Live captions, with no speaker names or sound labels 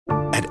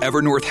At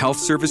Evernorth Health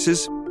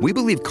Services, we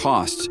believe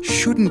costs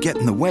shouldn't get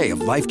in the way of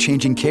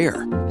life-changing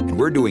care, and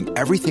we're doing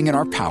everything in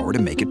our power to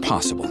make it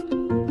possible.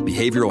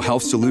 Behavioral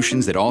health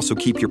solutions that also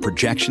keep your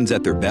projections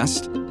at their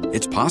best?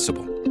 It's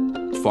possible.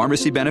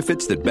 Pharmacy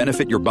benefits that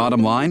benefit your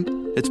bottom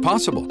line? It's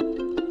possible.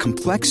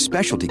 Complex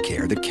specialty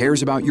care that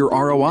cares about your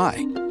ROI?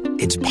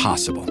 It's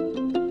possible.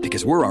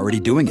 Because we're already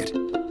doing it.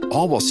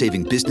 All while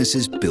saving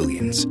businesses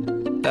billions.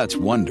 That's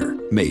Wonder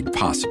made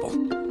possible.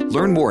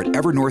 Learn more at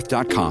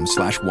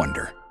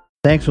evernorth.com/wonder.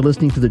 Thanks for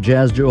listening to the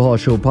Jazz Johal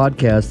Show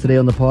podcast. Today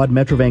on the pod,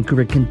 Metro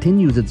Vancouver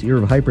continues its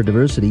era of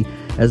hyperdiversity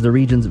as the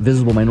region's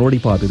visible minority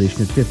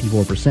population is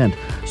 54%.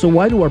 So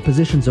why do our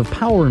positions of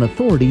power and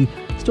authority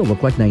still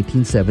look like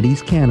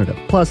 1970s Canada?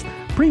 Plus,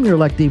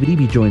 Premier-elect David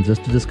Eby joins us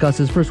to discuss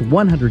his first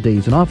 100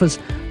 days in office,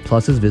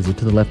 plus his visit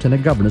to the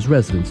Lieutenant Governor's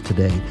residence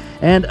today.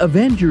 And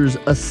Avengers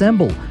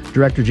Assemble.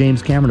 Director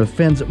James Cameron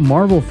offends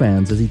Marvel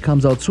fans as he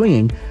comes out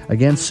swinging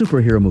against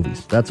superhero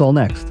movies. That's all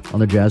next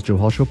on the Jazz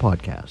Johal Show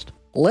podcast.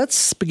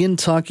 Let's begin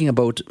talking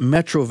about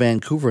Metro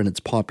Vancouver and its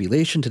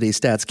population. Today,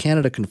 Stats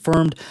Canada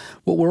confirmed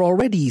what we're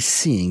already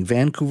seeing.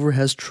 Vancouver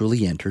has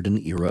truly entered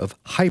an era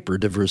of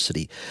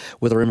hyperdiversity,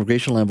 with our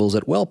immigration levels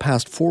at well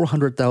past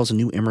 400,000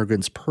 new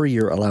immigrants per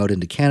year allowed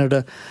into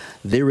Canada.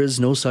 There is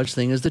no such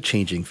thing as the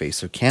changing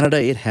face of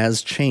Canada. It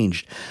has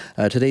changed.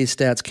 Today's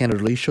Stats Canada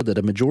release showed that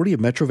a majority of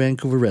Metro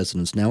Vancouver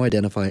residents now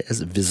identify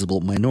as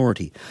visible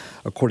minority,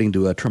 according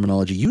to a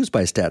terminology used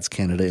by Stats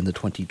Canada in the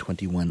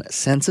 2021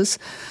 census.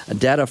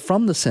 Data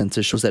from the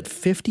census shows that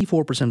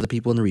 54% of the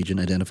people in the region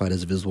identified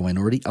as a visible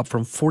minority, up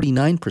from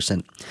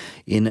 49%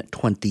 in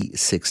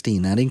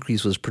 2016. That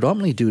increase was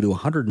predominantly due to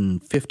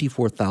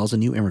 154,000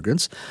 new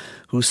immigrants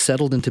who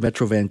settled into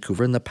Metro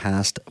Vancouver in the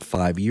past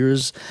 5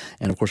 years.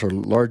 And of course, our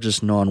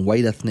largest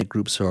non-white ethnic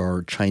groups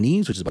are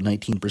Chinese, which is about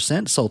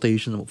 19%, South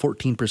Asian, about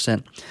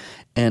 14%,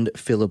 and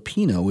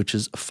Filipino, which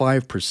is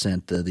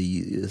 5%.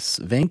 The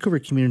Vancouver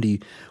community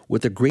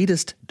with the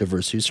greatest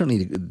diversity,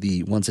 certainly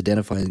the ones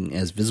identifying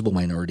as visible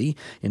minority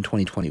in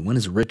 2021,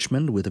 is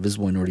Richmond with a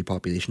visible minority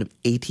population of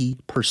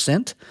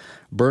 80%.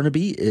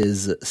 Burnaby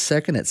is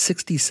second at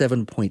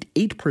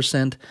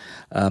 67.8%,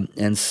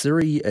 and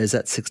Surrey is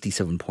at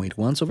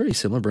 67.1%, so very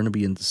similar,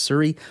 Burnaby and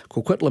Surrey.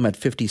 Coquitlam at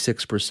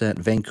 56%,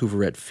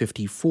 Vancouver at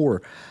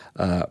 54%.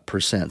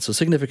 So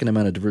significant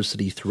amount of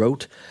diversity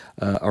throughout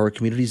our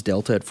communities.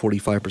 Delta at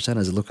 45%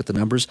 as I look at the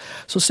numbers.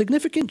 So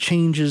significant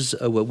changes,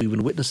 what we've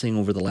been witnessing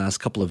over the last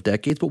couple of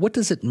decades. But what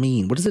does it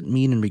mean? What does it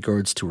mean in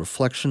regards to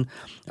reflection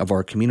of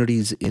our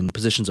communities in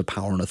positions of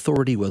power and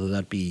authority, whether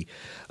that be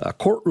a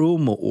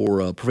courtroom or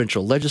a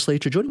provincial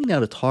legislature? Joining me now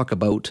to talk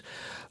about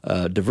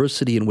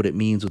diversity and what it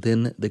means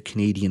within the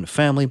Canadian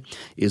family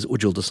is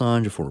Ujjal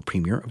Dosanjh, former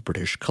Premier of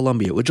British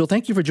Columbia. Ujjal,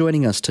 thank you for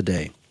joining us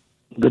today.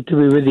 Good to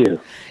be with you.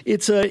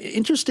 It's an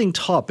interesting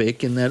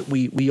topic in that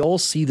we all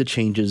see the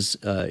changes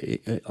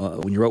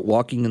when you're out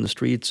walking in the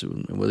streets,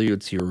 whether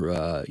it's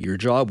your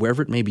job,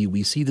 wherever it may be.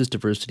 We see this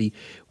diversity.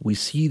 We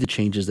see the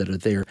changes that are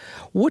there.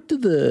 What do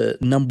the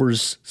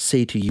numbers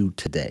say to you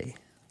today?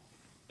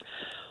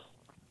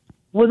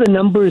 Well, the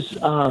numbers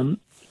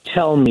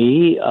tell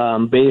me,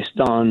 based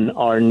on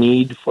our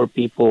need for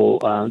people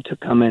to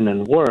come in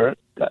and work,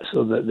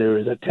 so that there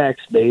is a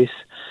tax base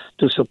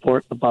to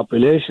support the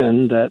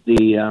population, that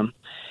the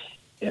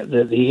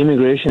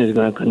immigration is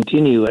going to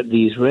continue at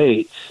these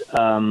rates.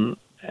 And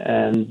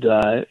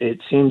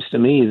it seems to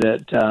me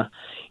that,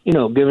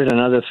 give it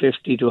another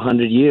 50 to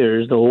 100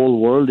 years, the whole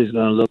world is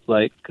going to look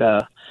like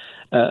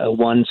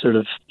one sort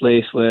of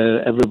place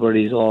where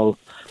everybody's all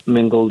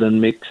mingled and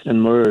mixed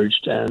and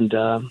merged. And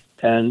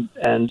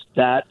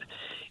that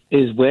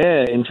is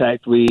where, in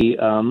fact, we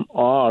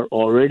are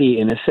already,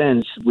 in a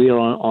sense, we're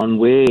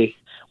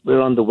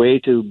on the way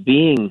to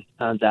being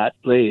that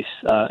place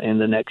in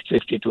the next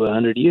 50 to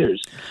 100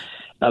 years.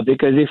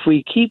 Because if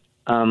we keep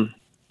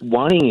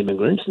wanting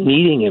immigrants,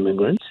 needing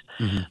immigrants,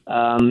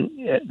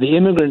 the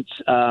immigrants,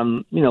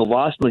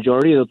 vast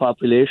majority of the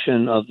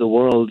population of the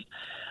world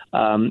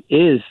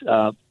is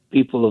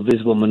people of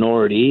visible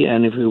minority.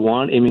 And if we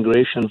want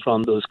immigration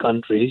from those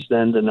countries,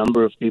 then the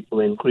number of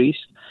people increase.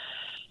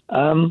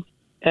 And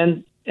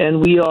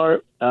we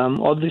are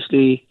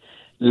obviously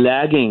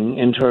lagging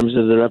in terms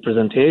of the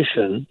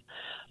representation,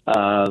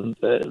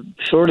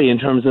 surely in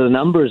terms of the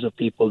numbers of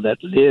people that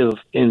live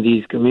in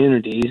these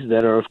communities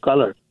that are of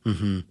color.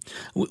 Mm-hmm.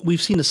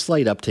 We've seen a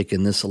slight uptick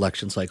in this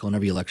election cycle, and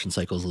every election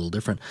cycle is a little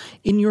different.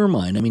 In your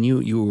mind, I mean,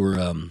 you were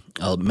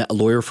a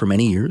lawyer for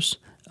many years.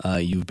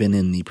 You've been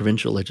in the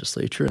provincial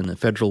legislature and the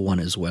federal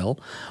one as well.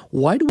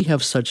 Why do we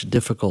have such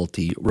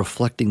difficulty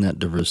reflecting that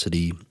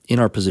diversity in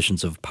our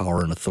positions of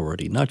power and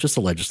authority, not just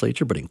the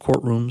legislature, but in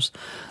courtrooms,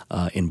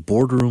 in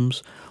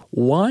boardrooms?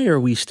 Why are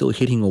we still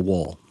hitting a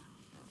wall?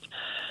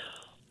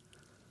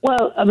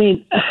 Well, I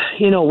mean,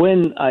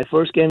 when I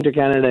first came to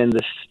Canada in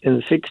the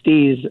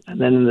 60s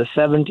and then in the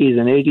 70s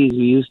and 80s,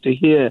 we used to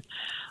hear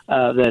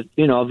that,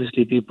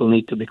 obviously people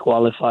need to be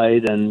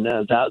qualified, and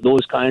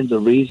those kinds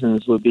of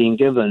reasons were being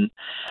given.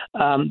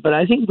 But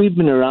I think we've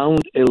been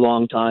around a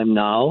long time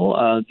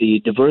now. The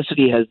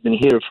diversity has been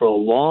here for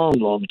a long,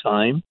 long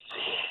time.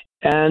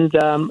 And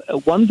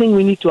one thing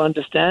we need to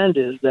understand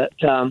is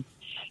that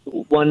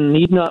one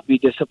need not be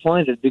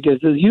disappointed, because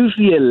there's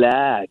usually a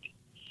lag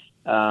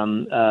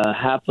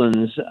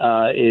happens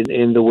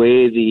in the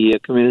way the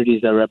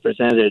communities are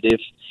represented.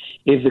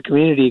 If the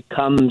community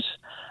comes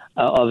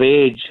of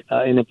age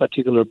in a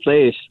particular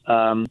place,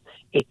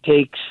 it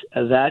takes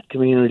that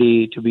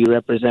community to be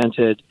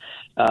represented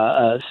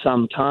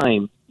some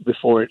time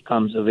before it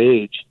comes of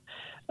age,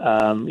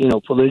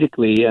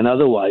 politically and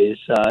otherwise,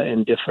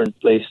 in different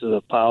places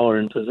of power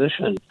and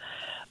position.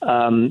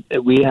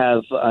 We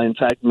have, in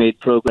fact, made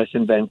progress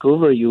in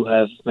Vancouver. You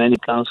have many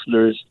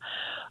councillors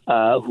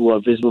who are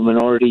visible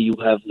minority. You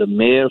have the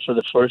mayor for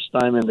the first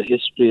time in the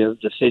history of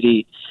the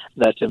city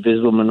that's a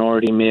visible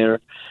minority mayor.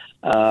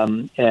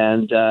 And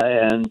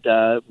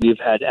we've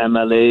had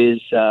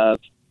MLAs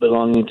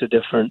belonging to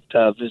different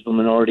visible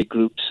minority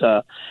groups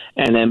and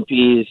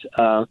MPs.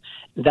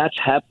 That's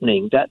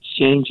happening. That's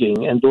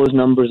changing. And those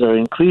numbers are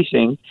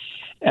increasing.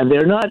 And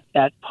they're not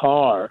at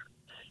par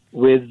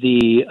with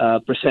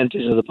the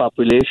percentage of the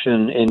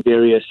population in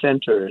various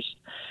centers.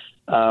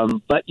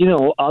 But,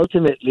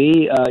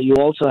 ultimately, you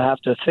also have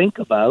to think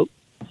about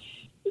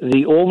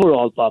the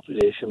overall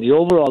population. The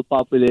overall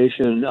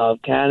population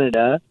of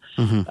Canada,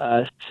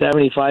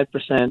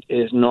 75%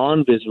 is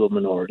non-visible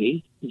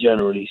minority,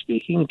 generally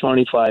speaking,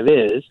 25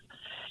 is.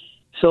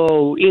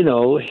 So,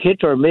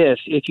 hit or miss,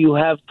 if you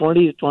have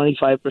 20 to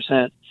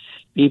 25%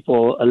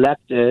 people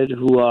elected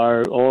who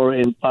are, or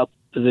in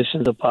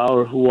positions of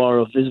power who are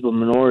a visible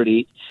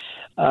minority,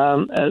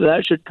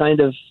 that should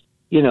kind of,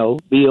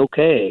 be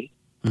okay.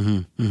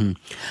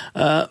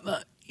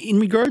 In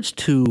regards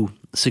to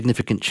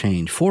significant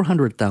change,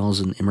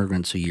 400,000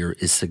 immigrants a year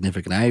is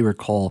significant. I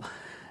recall,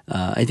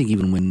 I think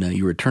even when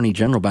you were Attorney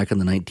General back in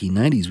the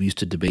 1990s, we used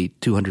to debate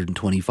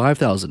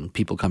 225,000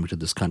 people coming to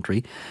this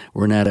country.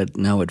 We're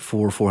now at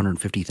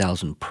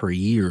 450,000 per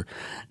year.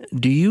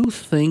 Do you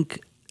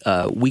think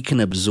we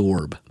can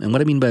absorb, and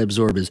what I mean by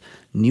absorb is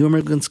new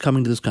immigrants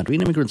coming to this country,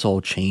 and immigrants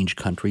all change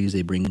countries,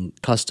 they bring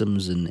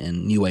customs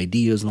and new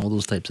ideas and all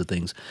those types of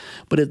things,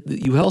 but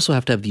you also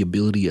have to have the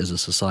ability as a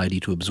society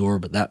to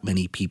absorb that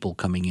many people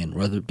coming in,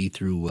 whether it be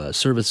through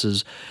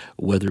services,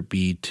 whether it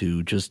be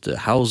to just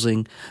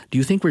housing. Do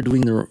you think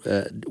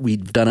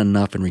we've done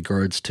enough in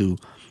regards to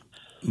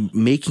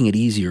making it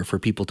easier for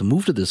people to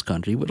move to this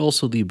country, but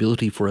also the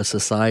ability for a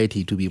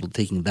society to be able to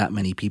take that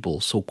many people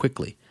so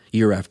quickly,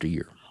 year after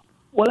year?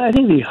 Well, I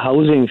think the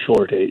housing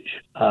shortage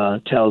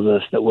tells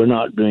us that we're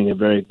not doing a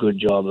very good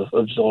job of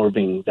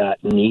absorbing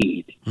that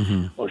need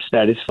or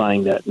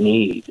satisfying that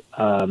need.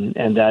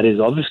 And that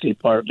is obviously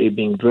partly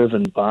being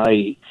driven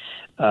by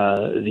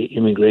the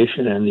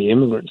immigration and the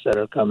immigrants that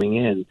are coming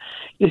in.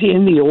 You see,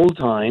 in the old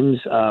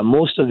times,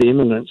 most of the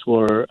immigrants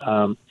were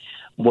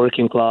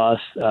working class,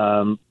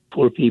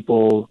 poor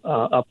people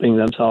upping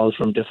themselves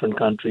from different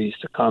countries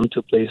to come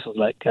to places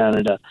like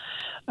Canada.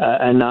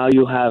 And now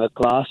you have a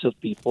class of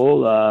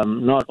people,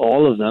 not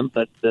all of them,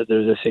 but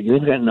there's a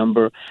significant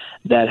number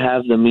that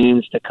have the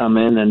means to come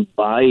in and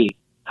buy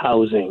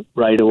housing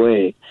right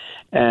away.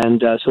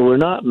 And so we're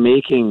not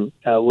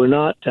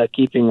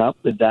keeping up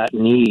with that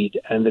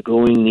need and the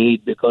growing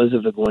need because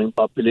of the growing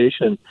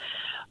population.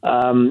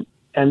 And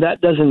that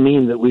doesn't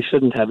mean that we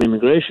shouldn't have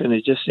immigration.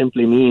 It just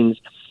simply means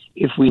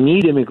if we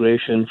need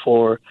immigration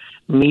for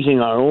meeting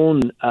our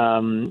own,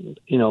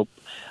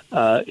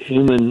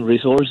 human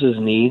resources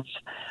needs,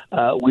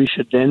 we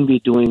should then be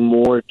doing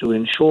more to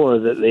ensure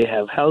that they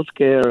have health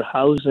care,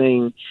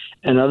 housing,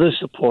 and other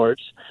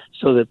supports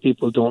so that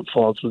people don't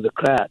fall through the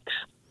cracks.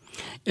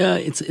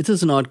 It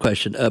is an odd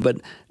question, but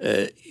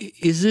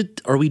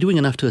are we doing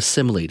enough to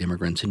assimilate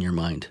immigrants in your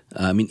mind?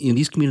 I mean,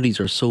 these communities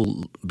are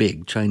so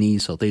big: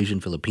 Chinese, South Asian,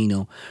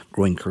 Filipino,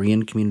 growing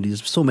Korean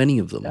communities. So many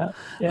of them.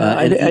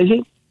 I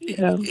think.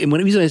 Yeah. And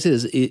one reason I say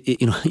is,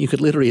 you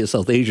could literally, as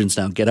South Asians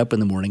now, get up in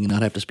the morning and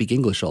not have to speak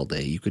English all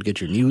day. You could get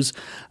your news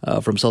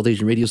from South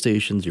Asian radio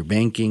stations, your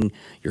banking,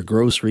 your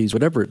groceries,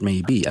 whatever it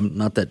may be.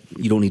 Not that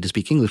you don't need to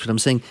speak English, but I'm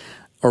saying,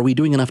 are we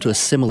doing enough to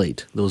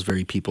assimilate those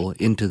very people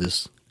into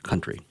this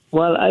country?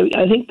 Well,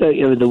 I think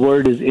that the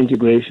word is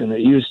integration.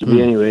 It used to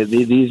be anyway.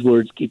 These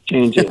words keep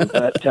changing,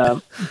 but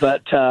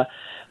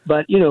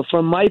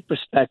from my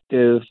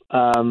perspective,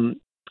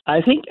 I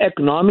think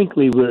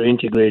economically we're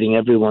integrating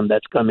everyone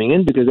that's coming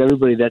in, because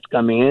everybody that's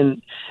coming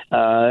in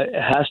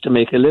has to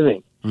make a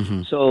living.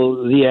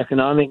 So the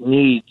economic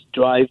needs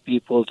drive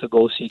people to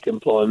go seek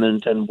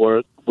employment and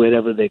work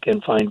wherever they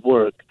can find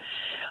work.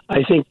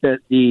 I think that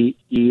the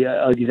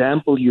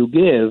example you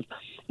give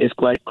is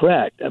quite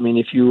correct. I mean,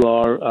 if you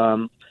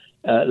are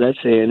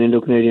let's say an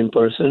Indo-Canadian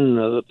person,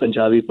 a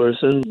Punjabi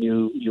person,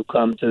 you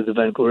come to the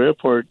Vancouver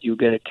airport, you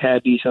get a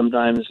cabbie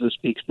sometimes who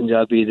speaks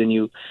Punjabi, then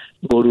you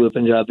go to a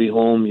Punjabi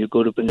home, you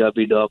go to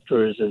Punjabi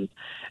doctors and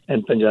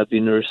Punjabi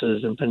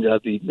nurses and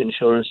Punjabi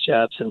insurance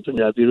chaps and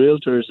Punjabi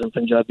realtors and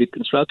Punjabi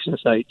construction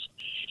sites.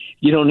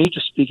 You don't need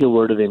to speak a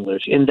word of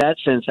English. In that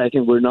sense, I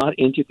think we're not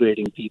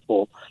integrating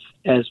people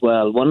as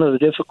well. One of the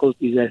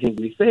difficulties I think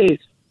we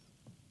face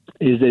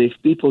is that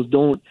if people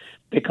don't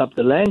pick up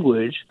the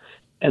language,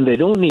 and they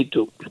don't need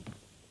to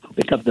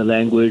pick up the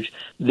language,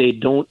 they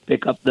don't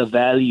pick up the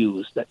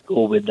values that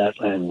go with that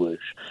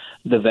language,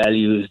 the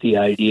values, the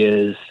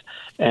ideas,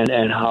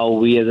 and how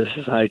we as a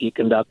society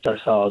conduct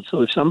ourselves.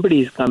 So if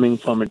somebody is coming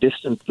from a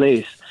distant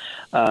place,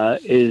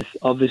 is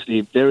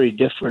obviously very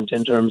different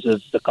in terms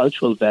of the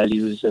cultural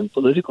values and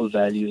political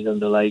values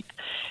and the like.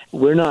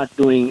 We're not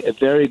doing a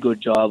very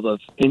good job of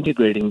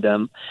integrating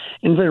them.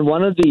 In fact,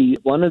 one of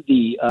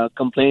the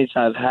complaints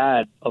I've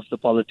had of the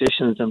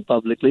politicians and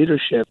public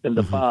leadership in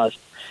the past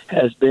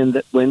has been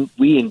that when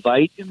we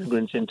invite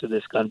immigrants into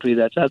this country,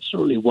 that's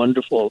absolutely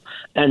wonderful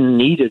and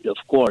needed, of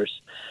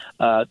course,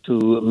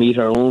 to meet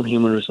our own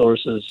human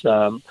resources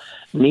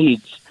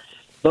needs.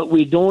 But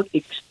we don't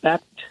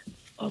expect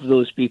of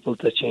those people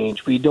to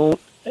change. We don't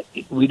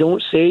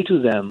say to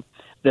them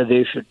that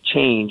they should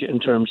change in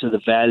terms of the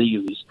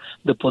values,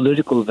 the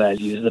political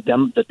values,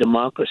 the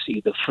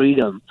democracy, the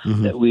freedom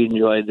that we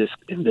enjoy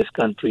in this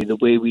country, the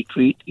way we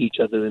treat each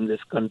other in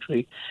this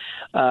country.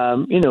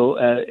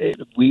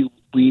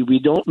 We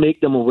don't make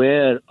them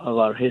aware of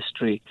our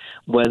history,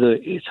 whether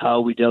it's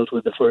how we dealt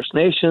with the First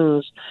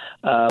Nations,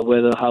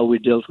 whether how we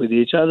dealt with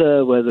each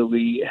other, whether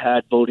we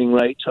had voting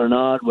rights or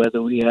not,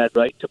 whether we had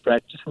right to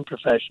practice in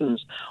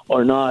professions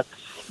or not.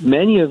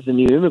 Many of the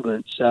new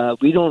immigrants,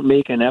 we don't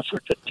make an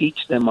effort to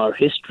teach them our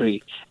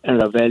history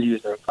and our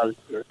values, our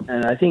culture.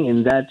 And I think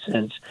in that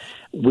sense,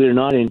 we're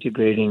not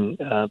integrating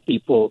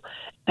people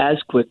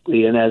as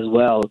quickly and as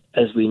well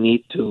as we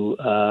need to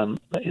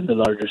in the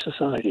larger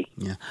society.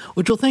 Yeah.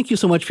 Ujjal, thank you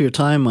so much for your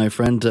time, my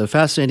friend.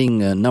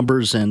 Fascinating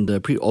numbers, and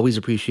always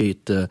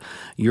appreciate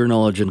your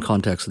knowledge and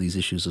context of these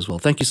issues as well.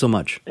 Thank you so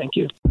much. Thank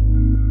you.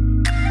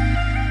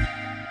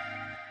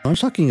 I was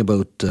talking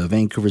about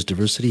Vancouver's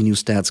diversity. New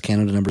Stats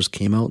Canada numbers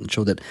came out and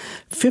showed that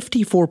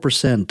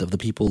 54% of the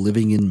people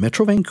living in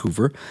Metro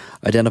Vancouver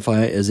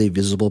identify as a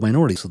visible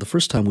minority. So the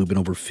first time we've been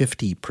over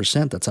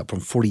 50%. That's up from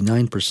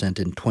 49%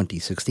 in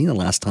 2016. The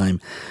last time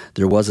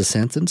there was a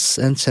census.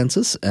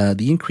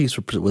 The increase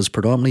was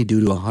predominantly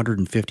due to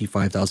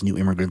 155,000 new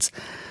immigrants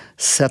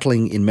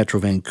settling in Metro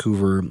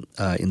Vancouver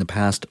in the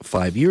past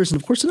 5 years. And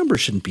of course, the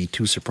numbers shouldn't be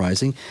too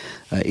surprising.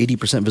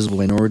 80% visible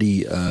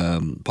minority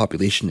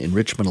population in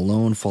Richmond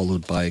alone,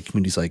 followed by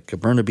communities like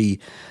Burnaby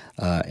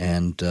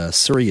and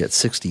Surrey at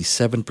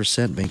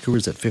 67%.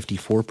 Vancouver's at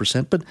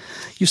 54%. But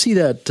you see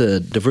that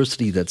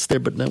diversity that's there.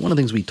 But one of the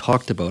things we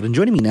talked about, and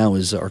joining me now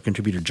is our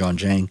contributor, Jawn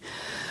Jang.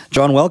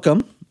 Jawn,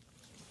 welcome.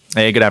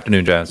 Hey, good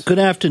afternoon, Jazz. Good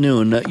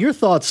afternoon. Your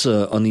thoughts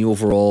on the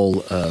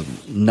overall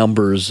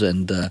numbers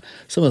and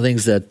some of the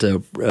things that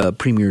former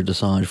Premier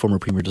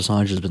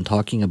Dosanjh has been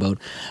talking about.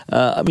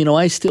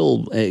 I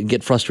still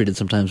get frustrated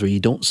sometimes where you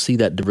don't see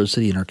that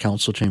diversity in our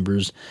council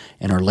chambers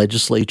and our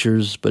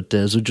legislatures. But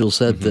as Ujjal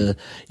said,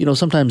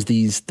 sometimes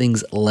these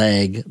things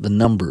lag the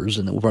numbers,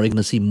 and we're probably going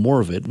to see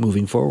more of it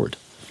moving forward.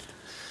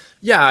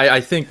 Yeah, I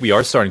think we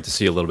are starting to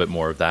see a little bit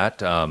more of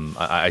that.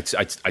 I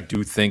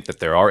do think that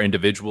there are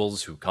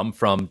individuals who come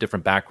from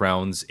different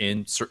backgrounds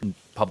in certain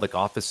public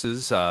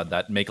offices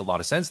that make a lot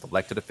of sense. The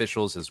elected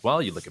officials as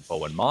well. You look at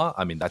Bowen Ma.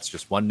 I mean, that's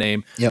just one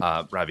name.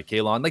 Yep. Ravi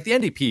Kahlon. Like the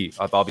NDP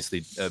have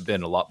obviously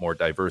been a lot more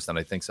diverse than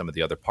I think some of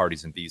the other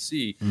parties in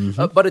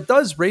BC. But it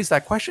does raise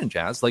that question,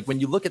 Jazz. Like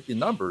when you look at the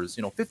numbers,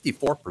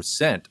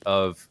 54%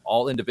 of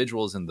all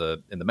individuals in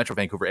the Metro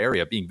Vancouver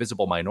area being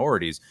visible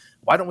minorities.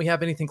 Why don't we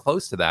have anything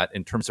close to that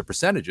in terms of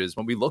percentages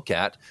when we look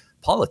at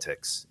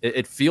politics?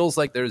 It feels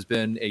like there's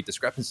been a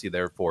discrepancy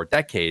there for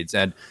decades.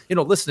 And,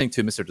 listening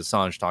to Mr.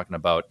 Dosanjh talking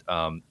about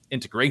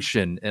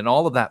integration and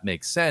all of that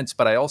makes sense.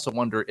 But I also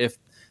wonder if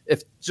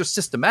just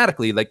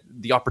systematically, like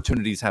the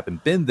opportunities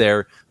haven't been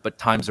there, but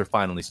times are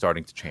finally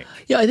starting to change.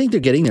 Yeah, I think they're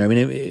getting there. I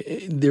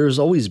mean, there's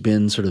always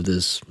been sort of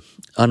this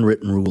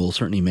unwritten rule,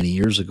 certainly many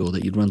years ago,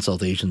 that you'd run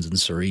South Asians in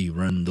Surrey, you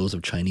run those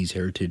of Chinese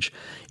heritage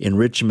in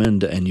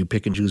Richmond, and you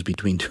pick and choose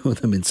between two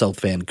of them in South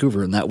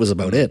Vancouver, and that was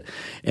about it.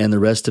 And the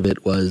rest of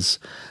it was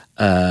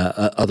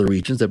other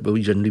regions that were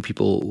generally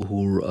people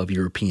who were of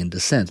European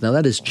descent. Now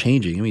that is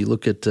changing. I mean, you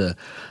look at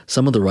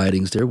some of the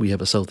ridings there. We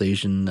have a South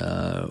Asian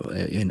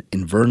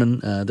in Vernon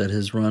that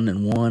has run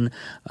and won.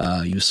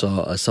 You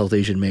saw a South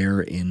Asian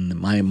mayor in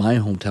my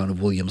hometown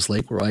of Williams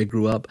Lake, where I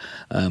grew up.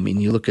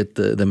 And you look at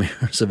the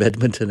mayors of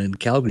Edmonton and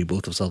Calgary,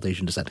 both of South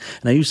Asian descent.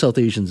 And I use South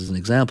Asians as an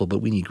example, but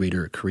we need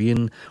greater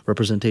Korean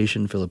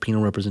representation,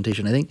 Filipino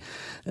representation. I think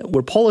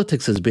where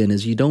politics has been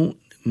is you don't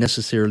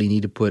necessarily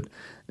need to put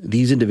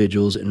these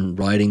individuals in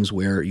ridings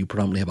where you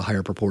predominantly have a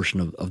higher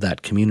proportion of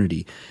that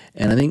community.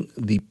 And I think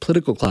the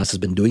political class has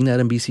been doing that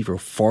in BC for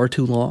far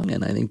too long,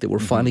 and I think that we're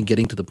finally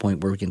getting to the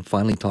point where we can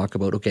finally talk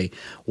about, okay,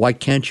 why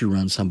can't you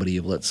run somebody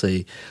of, let's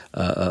say,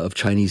 of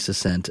Chinese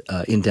descent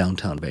in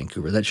downtown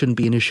Vancouver? That shouldn't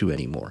be an issue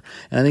anymore.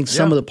 And I think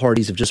some of the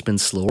parties have just been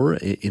slower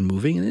in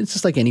moving, and it's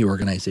just like any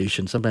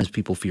organization. Sometimes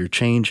people fear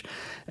change,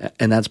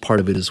 and that's part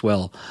of it as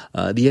well.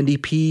 The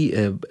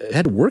NDP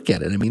had to work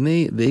at it. I mean,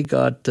 they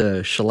got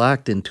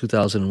shellacked in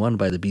 2001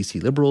 by the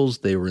BC Liberals.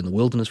 They were in the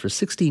wilderness for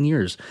 16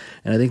 years,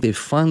 and I think they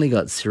finally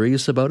got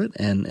serious about it,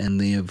 and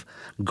they have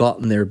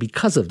gotten there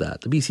because of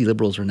that. The BC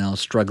Liberals are now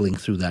struggling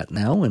through that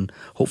now, and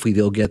hopefully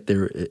they'll get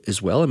there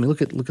as well. I mean,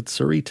 look at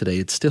Surrey today.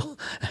 It's still,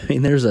 I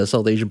mean, there's a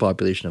South Asian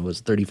population of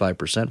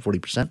 35%,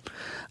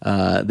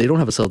 40%. They don't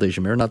have a South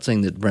Asian mayor. Not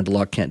saying that Brenda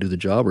Locke can't do the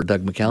job or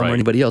Doug McCallum or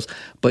anybody else,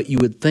 but you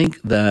would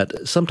think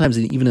that sometimes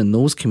even in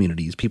those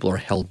communities, people are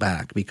held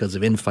back because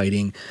of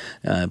infighting.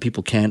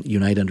 People can't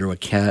unite under a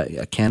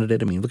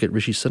candidate. I mean, look at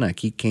Rishi Sunak.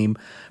 He came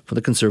from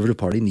the Conservative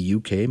Party in the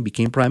UK and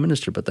became Prime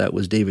Minister, but that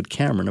was David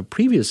Cameron, a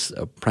previous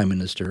Prime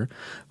Minister,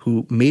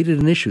 who made it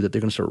an issue that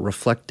they're going to start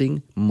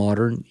reflecting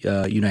modern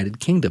United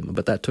Kingdom.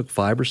 But that took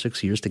 5 or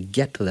 6 years to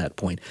get to that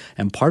point.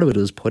 And part of it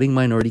is putting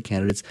minority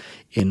candidates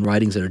in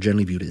ridings that are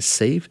generally viewed as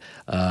safe,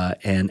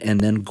 and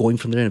then going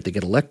from there. And if they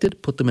get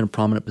elected, put them in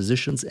prominent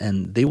positions,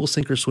 and they will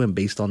sink or swim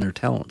based on their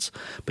talents.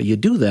 But you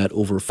do that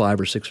over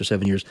 5 or 6 or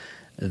 7 years,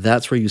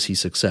 that's where you see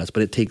success.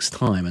 But it takes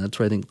time, and that's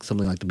where I think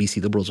something like the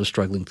BC Liberals are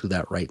struggling through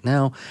that right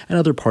now, and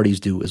other parties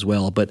do as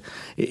well. But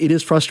it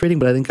is frustrating,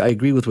 but I think I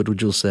agree with what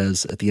Ujjal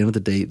says. At the end of the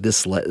day,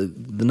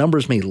 the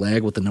numbers may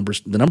lag what the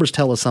numbers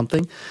tell us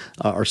something.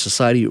 Our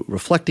society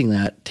reflecting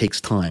that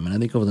takes time, and I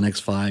think over the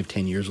next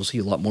 5-10 years we'll see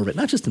a lot more of it,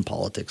 not just in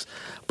politics,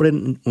 but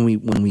when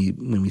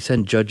we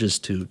send judges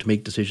to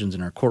make decisions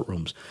in our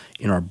courtrooms,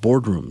 in our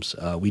boardrooms.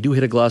 We do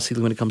hit a glass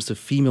ceiling when it comes to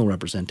female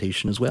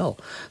representation as well.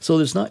 So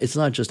it's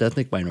not just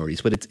ethnic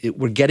minorities, but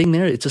we're getting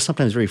there. It's just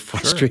sometimes very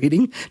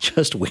frustrating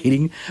just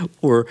waiting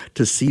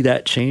to see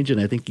that change. And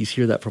I think you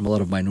hear that from a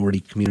lot of minority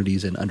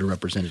communities and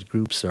underrepresented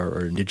groups,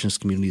 or Indigenous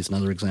communities,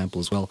 another example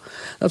as well.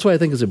 That's why I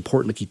think it's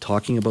important to keep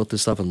talking about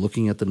this stuff and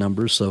looking at the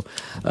numbers. So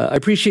I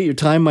appreciate your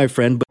time, my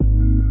friend. But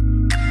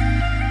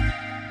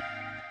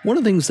one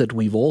of the things that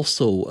we've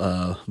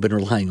also been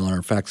relying on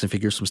are facts and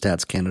figures from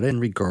Stats Canada in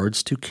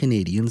regards to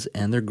Canadians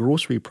and their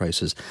grocery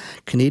prices.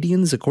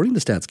 Canadians, according to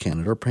Stats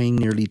Canada, are paying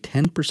nearly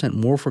 10%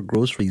 more for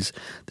groceries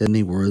than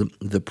they were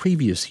the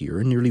previous year.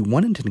 And nearly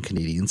 1 in 10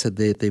 Canadians said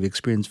that they've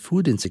experienced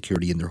food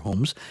insecurity in their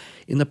homes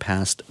in the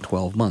past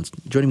 12 months.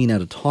 Joining me now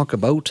to talk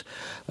about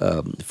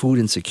food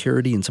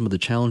insecurity and some of the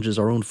challenges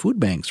our own food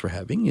banks are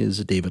having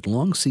is David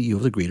Long, CEO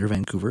of the Greater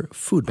Vancouver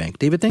Food Bank.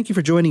 David, thank you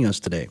for joining us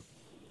today.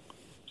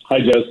 Hi,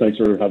 Jez. Thanks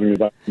for having me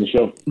back on the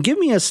show. Give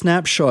me a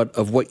snapshot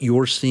of what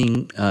you're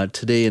seeing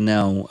today and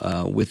now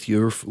with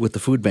the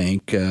food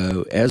bank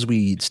as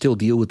we still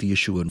deal with the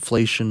issue of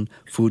inflation,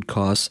 food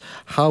costs.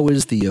 How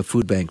is the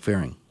food bank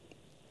faring?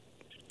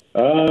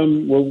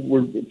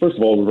 Well, first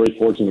of all, we're very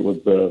fortunate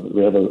with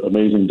we have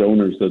amazing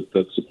donors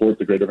that support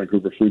the Greater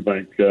Vancouver Food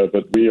Bank,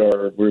 but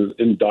we're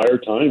in dire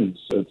times.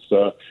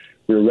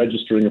 We're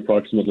registering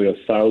approximately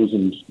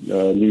 1,000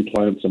 new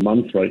clients a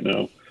month right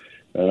now.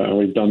 And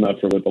we've done that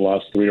for about the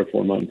last 3 or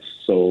 4 months.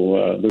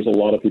 So there's a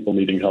lot of people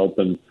needing help,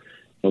 and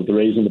the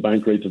raising the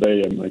bank rate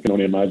today, and I can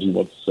only imagine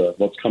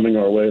what's coming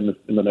our way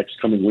in the next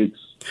coming weeks.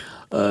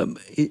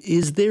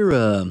 Is there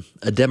a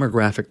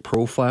demographic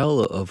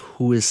profile of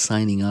who is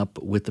signing up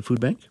with the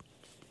food bank?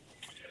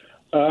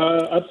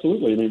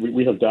 Absolutely. I mean,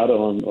 we have data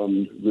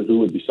on who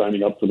would be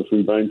signing up for the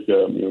food bank.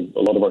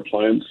 A lot of our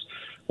clients.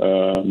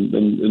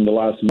 In the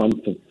last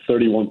month,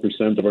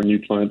 31% of our new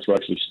clients were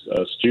actually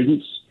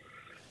students.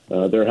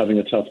 They're having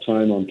a tough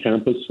time on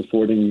campus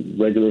affording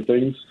regular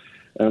things.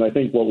 And I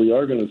think what we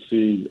are going to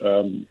see,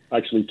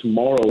 actually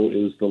tomorrow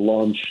is the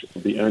launch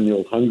of the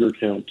annual hunger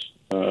count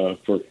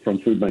from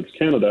Food Banks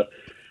Canada.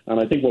 And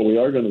I think what we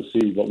are going to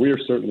see, what we are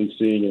certainly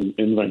seeing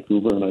in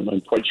Vancouver, and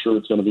I'm quite sure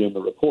it's going to be in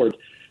the report,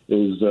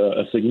 is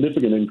a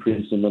significant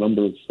increase in the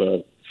number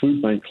of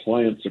food bank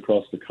clients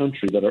across the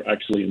country that are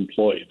actually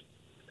employed,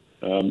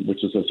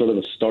 which is a sort of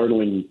a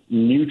startling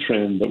new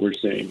trend that we're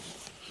seeing.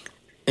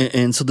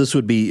 And so this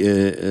would be,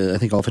 I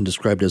think, often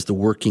described as the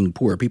working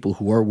poor, people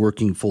who are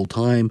working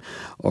full-time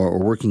or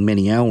working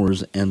many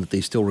hours, and that they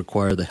still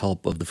require the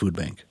help of the food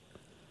bank.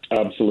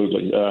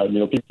 Absolutely.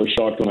 People are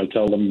shocked when I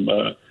tell them,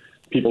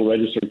 people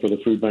registering for the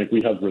food bank,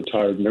 we have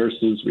retired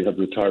nurses, we have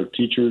retired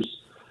teachers.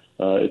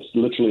 It's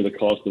literally the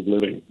cost of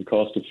living, the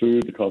cost of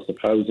food, the cost of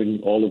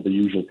housing, all of the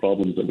usual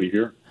problems that we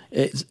hear.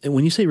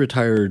 When you say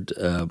retired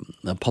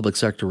public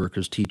sector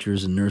workers,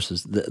 teachers and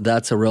nurses,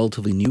 that's a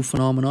relatively new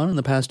phenomenon in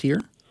the past year?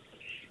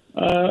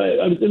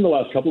 In the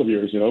last couple of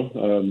years,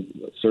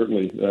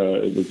 certainly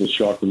it was a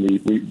shock when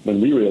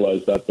we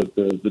realized that. But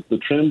the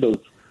trend of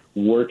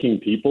working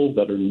people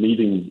that are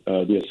needing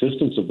the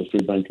assistance of the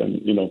food bank,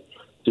 and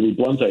to be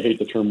blunt, I hate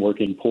the term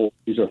working poor.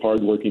 These are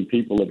hardworking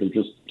people that are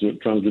just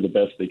trying to do the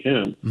best they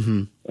can.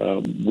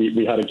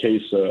 We had a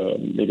case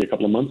maybe a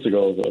couple of months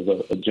ago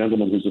of a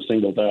gentleman who's a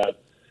single dad,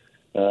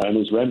 and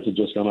his rent had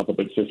just gone up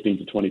about 15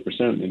 to 20%,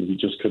 and he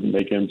just couldn't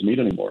make ends meet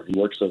anymore. He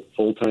works a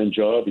full-time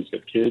job. He's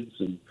got kids,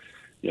 and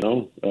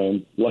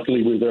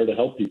luckily we're there to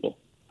help people.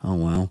 Oh,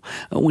 wow.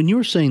 When you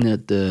were saying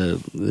that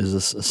there's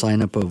a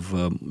sign-up of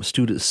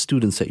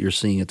students that you're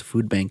seeing at the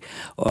food bank,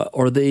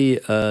 are they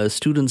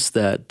students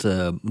that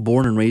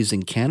born and raised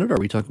in Canada, or are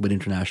we talking about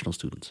international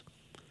students?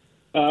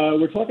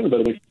 We're talking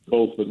about a mix of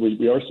both, but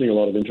we are seeing a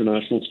lot of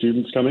international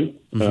students coming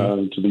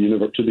to the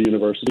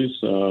universities.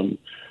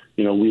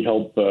 We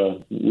help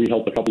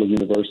a couple of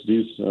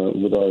universities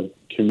with our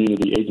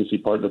community agency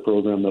partner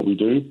program that we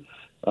do.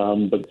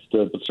 But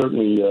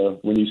certainly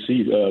when you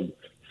see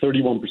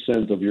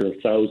 31% of your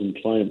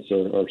 1,000 clients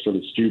are sort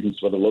of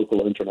students, whether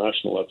local or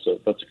international,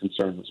 that's a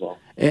concern as well.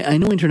 I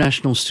know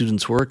international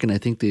students work, and I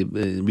think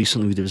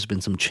recently there's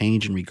been some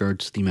change in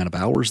regards to the amount of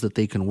hours that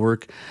they can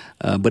work.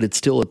 But it's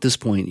still, at this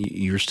point,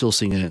 you're still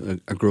seeing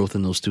a growth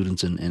in those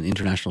students and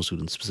international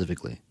students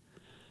specifically.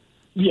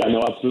 Yeah,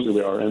 no, absolutely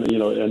we are, and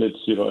it's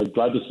I'm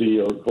glad to see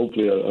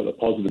hopefully a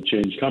positive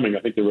change coming. I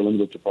think they were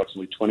limited to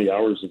approximately 20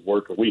 hours of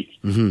work a week,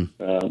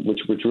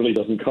 which really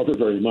doesn't cover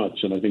very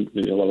much. And I think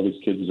a lot of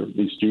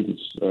these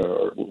students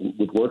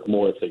would work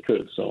more if they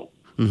could. So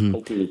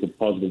hopefully there's a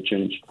positive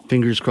change.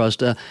 Fingers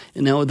crossed.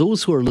 Now,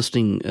 those who are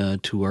listening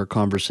to our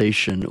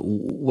conversation,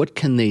 what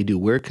can they do?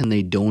 Where can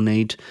they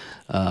donate,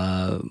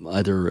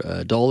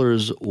 either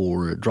dollars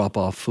or drop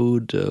off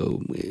food?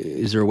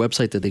 Is there a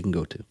website that they can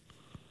go to?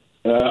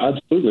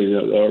 Absolutely.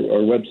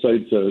 Our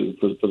website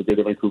for the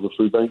Greater Vancouver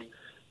Food Bank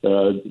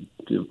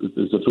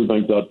is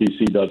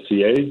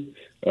foodbank.bc.ca.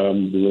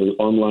 There's an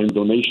online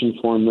donation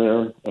form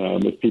there.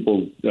 If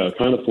people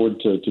can't afford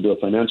to do a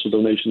financial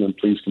donation, then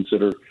please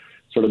consider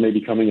sort of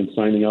maybe coming and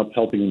signing up,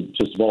 helping,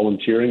 just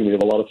volunteering. We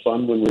have a lot of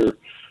fun when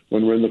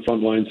we're in the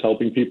front lines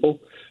helping people.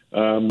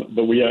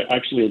 But we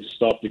actually have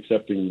stopped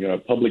accepting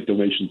public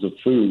donations of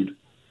food.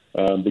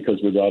 Because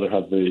we'd rather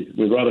have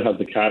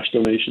the cash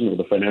donation or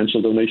the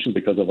financial donation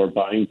because of our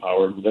buying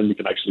power. Then we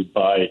can actually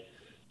buy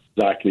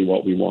exactly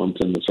what we want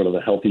and sort of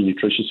a healthy,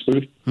 nutritious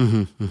food.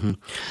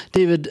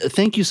 David,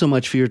 thank you so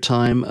much for your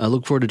time. I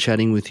look forward to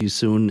chatting with you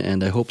soon,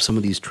 and I hope some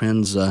of these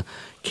trends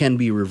can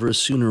be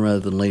reversed sooner rather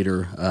than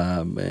later.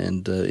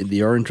 And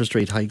there are interest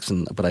rate hikes,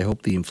 but I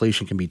hope the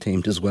inflation can be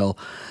tamed as well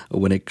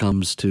when it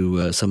comes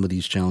to some of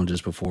these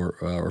challenges before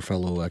our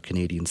fellow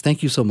Canadians.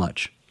 Thank you so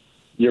much.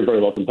 You're very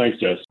welcome. Thanks,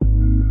 Jess.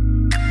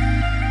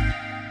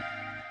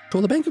 So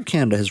the Bank of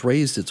Canada has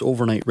raised its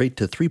overnight rate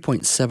to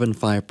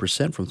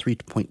 3.75% from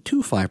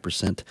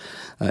 3.25%,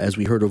 as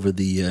we heard over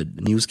the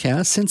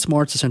newscast. Since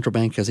March, the central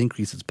bank has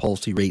increased its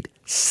policy rate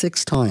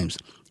 6 times,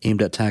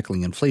 aimed at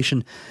tackling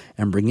inflation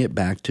and bringing it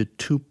back to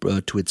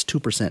its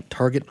 2%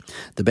 target.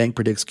 The bank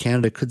predicts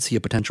Canada could see a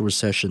potential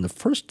recession in the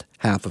first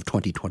half of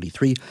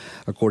 2023,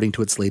 according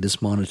to its latest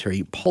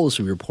monetary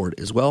policy report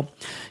as well.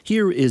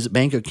 Here is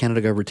Bank of Canada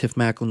Governor Tiff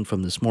Macklem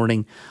from this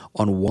morning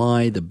on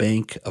why the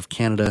Bank of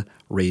Canada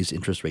raised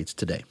interest rates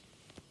today.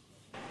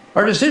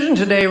 Our decision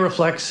today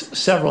reflects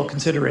several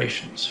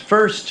considerations.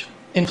 First,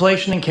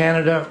 inflation in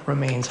Canada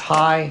remains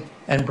high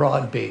and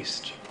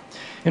broad-based.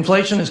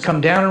 Inflation has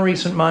come down in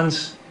recent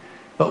months,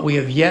 but we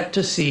have yet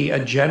to see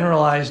a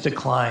generalized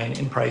decline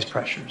in price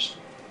pressures.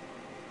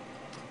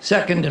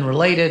 Second, and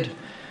related,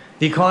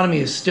 the economy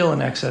is still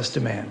in excess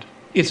demand.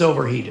 It's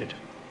overheated.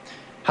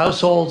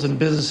 Households and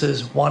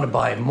businesses want to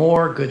buy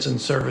more goods and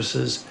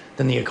services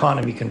than the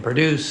economy can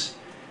produce,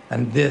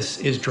 and this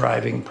is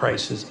driving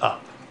prices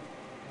up.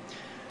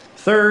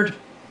 Third,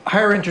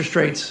 higher interest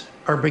rates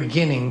are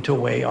beginning to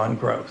weigh on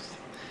growth.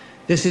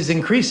 This is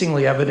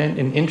increasingly evident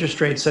in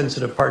interest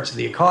rate-sensitive parts of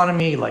the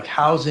economy, like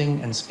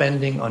housing and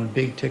spending on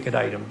big-ticket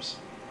items.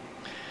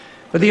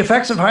 But the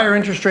effects of higher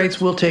interest rates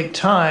will take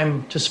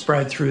time to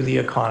spread through the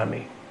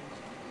economy.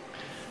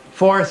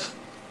 Fourth,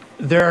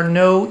 there are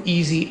no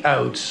easy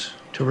outs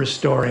to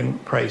restoring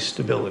price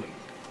stability.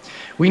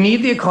 We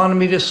need the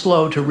economy to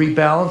slow to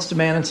rebalance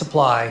demand and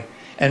supply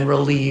and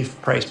relieve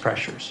price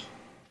pressures.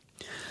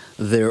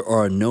 There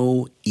are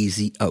no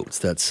easy outs.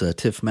 That's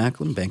Tiff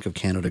Macklem, Bank of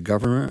Canada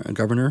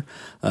Governor,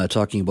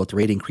 talking about the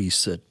rate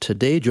increase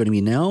today. Joining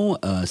me now,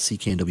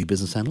 CKNW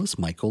Business Analyst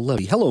Michael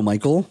Levy. Hello,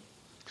 Michael.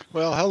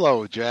 Well,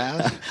 hello,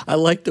 Jazz. I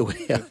like the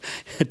way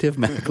Tiff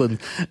Macklem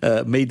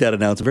made that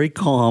announcement. Very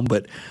calm,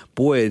 but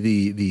boy,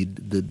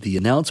 the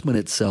announcement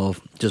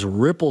itself just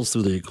ripples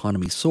through the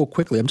economy so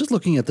quickly. I'm just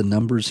looking at the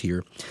numbers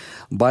here.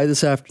 By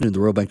this afternoon, the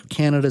Royal Bank of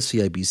Canada,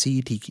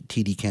 CIBC,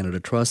 TD Canada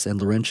Trust,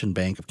 and Laurentian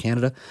Bank of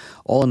Canada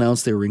all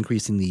announced they were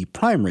increasing the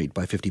prime rate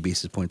by 50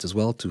 basis points as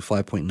well to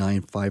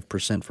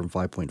 5.95% from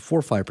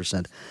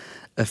 5.45%.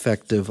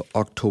 Effective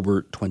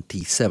October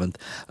 27th.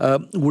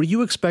 Were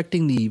you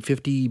expecting the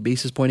 50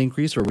 basis point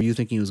increase, or were you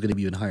thinking it was going to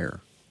be even higher?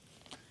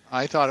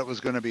 I thought it was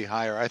going to be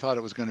higher. I thought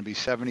it was going to be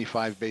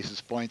 75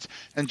 basis points.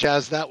 And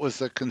Jazz, that was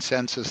the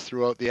consensus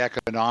throughout the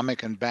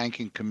economic and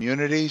banking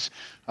communities.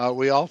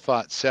 We all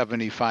thought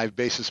 75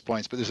 basis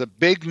points, but there's a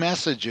big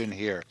message in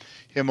here,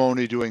 him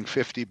only doing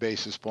 50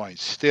 basis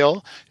points.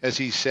 Still, as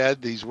he said,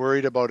 he's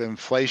worried about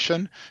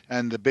inflation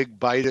and the big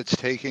bite it's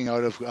taking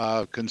out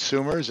of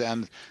consumers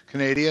and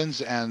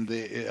Canadians and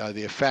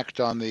the effect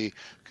on the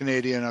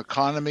Canadian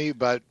economy.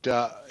 But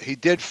he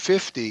did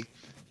 50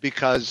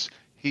 because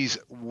he's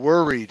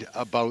worried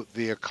about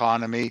the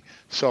economy.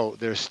 So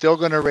they're still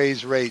going to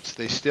raise rates.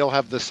 They still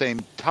have the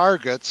same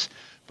targets,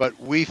 but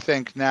we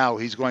think now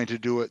he's going to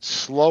do it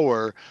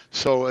slower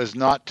so as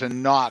not to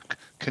knock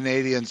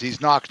Canadians. He's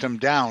knocked them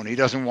down. He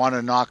doesn't want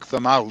to knock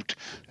them out.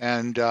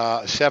 And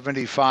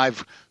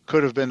 75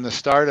 could have been the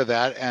start of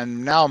that.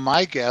 And now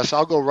my guess,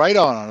 I'll go right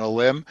on a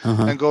limb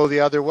and go the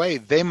other way.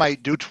 They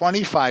might do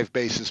 25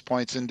 basis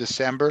points in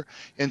December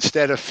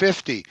instead of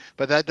 50,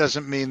 but that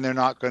doesn't mean they're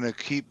not going to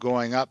keep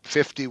going up.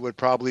 50 would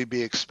probably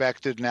be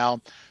expected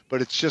now,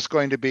 but it's just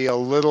going to be a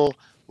little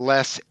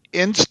less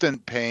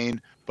instant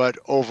pain, but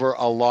over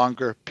a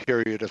longer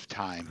period of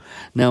time.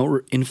 Now,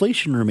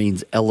 inflation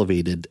remains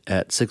elevated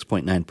at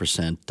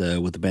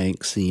 6.9%, with the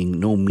bank seeing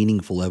no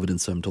meaningful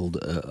evidence, I'm told,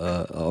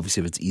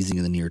 obviously, of its easing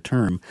in the near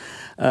term.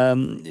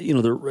 When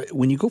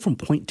you go from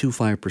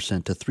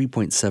 0.25% to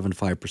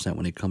 3.75%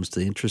 when it comes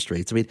to interest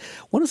rates, I mean,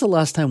 when was the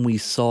last time we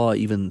saw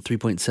even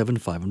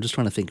 3.75? I'm just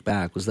trying to think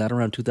back. Was that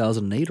around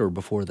 2008 or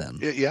before then?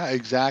 Yeah,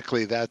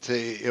 exactly.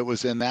 It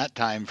was in that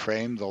time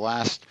frame, the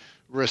last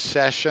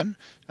recession.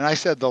 And I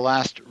said the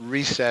last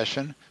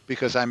recession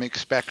because I'm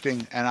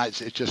expecting, and it's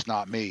just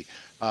not me,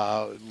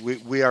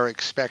 we are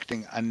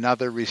expecting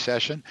another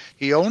recession.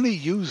 He only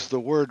used the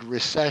word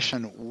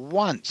recession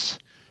once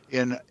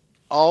in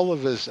all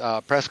of his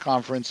press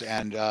conference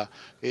and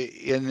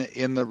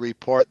in the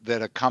report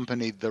that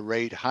accompanied the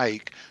rate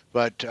hike.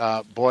 But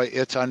boy,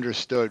 it's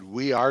understood.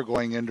 We are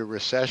going into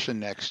recession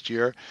next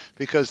year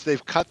because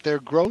they've cut their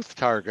growth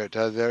target.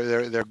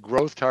 Their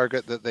growth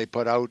target that they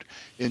put out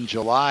in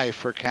July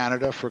for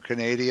Canada, for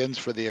Canadians,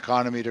 for the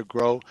economy to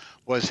grow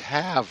was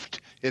halved.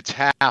 It's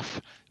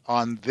half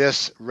on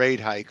this rate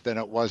hike than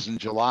it was in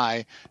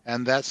July,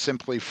 and that's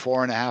simply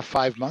 4.5,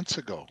 5 months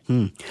ago.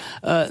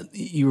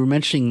 You were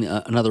mentioning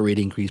another rate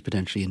increase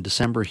potentially in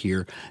December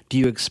here. Do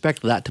you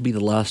expect that to be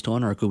the last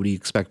one, or could we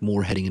expect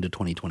more heading into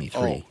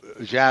 2023?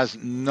 Oh, Jazz,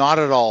 not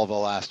at all the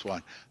last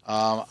one.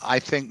 I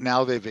think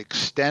now they've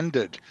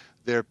extended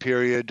their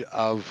period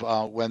of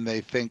when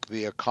they think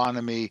the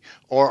economy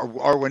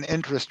or when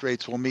interest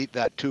rates will meet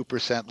that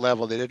 2%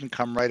 level. They didn't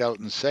come right out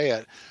and say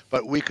it,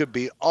 but we could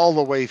be all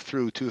the way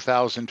through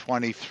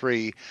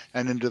 2023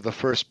 and into the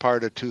first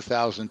part of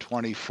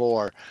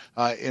 2024.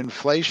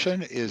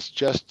 Inflation is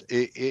just,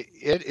 it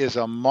is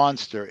a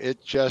monster.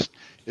 It just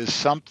is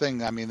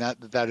something, I mean,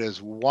 that is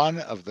one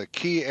of the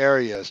key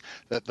areas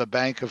that the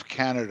Bank of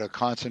Canada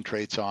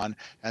concentrates on,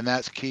 and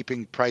that's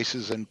keeping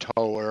prices in tow,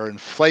 or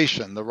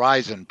inflation, the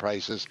rise in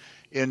prices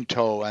in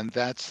tow, and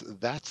that's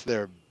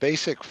their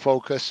basic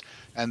focus,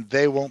 and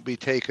they won't be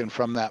taken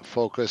from that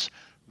focus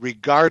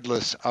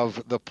regardless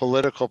of the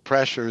political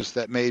pressures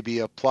that may be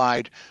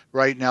applied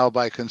right now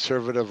by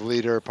Conservative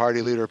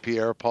Party leader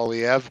Pierre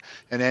Poilievre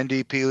and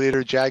NDP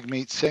leader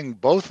Jagmeet Singh.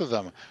 Both of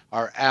them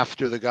are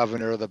after the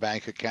governor of the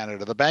Bank of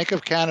Canada. The Bank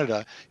of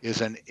Canada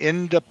is an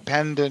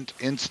independent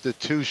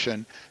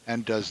institution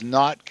and does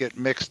not get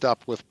mixed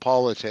up with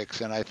politics.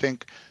 And I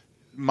think,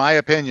 my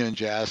opinion,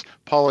 Jazz,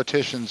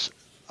 politicians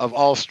of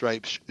all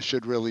stripes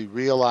should really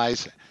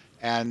realize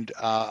and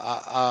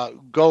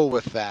go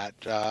with that.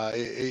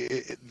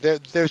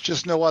 There's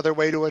just no other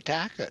way to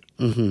attack it.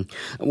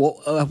 Mm-hmm.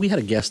 Well, we had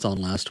a guest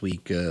on last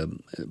week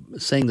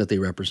saying that they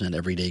represent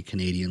everyday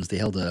Canadians. They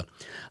held a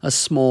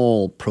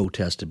small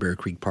protest at Bear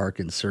Creek Park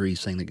in Surrey,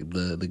 saying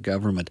that the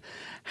government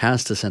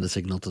has to send a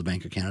signal to the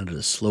Bank of Canada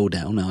to slow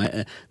down.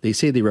 Now, they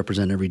say they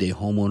represent everyday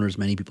homeowners.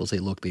 Many people say,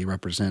 look, they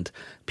represent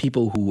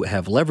people who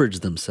have leveraged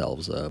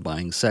themselves,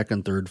 buying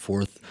second, third,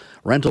 fourth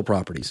rental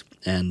properties,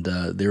 and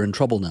they're in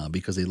trouble now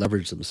because they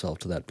leveraged themselves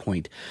to that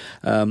point.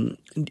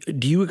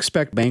 Do you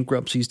expect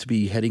bankruptcies to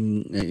be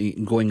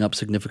going up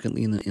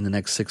significantly in the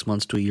next 6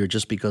 months to a year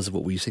just because of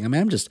what we're seeing? I mean,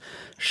 I'm just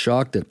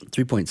shocked at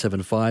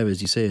 3.75,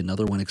 as you say,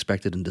 another one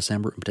expected in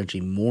December, and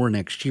potentially more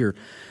next year.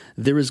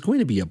 There is going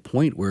to be a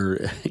point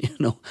where,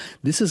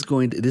 this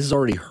is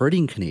already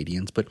hurting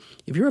Canadians, but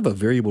if you have a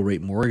variable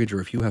rate mortgage or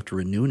if you have to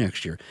renew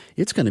next year,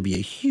 it's going to be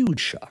a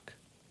huge shock.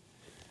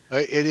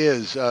 It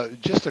is.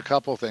 Just a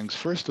couple things.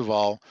 First of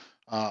all,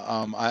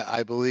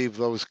 I believe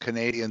those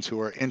Canadians who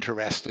are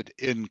interested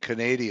in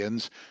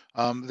Canadians,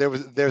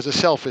 there's a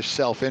selfish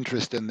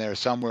self-interest in there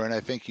somewhere, and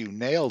I think you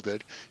nailed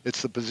it.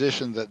 It's the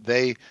position that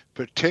they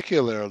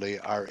particularly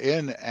are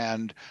in,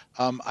 and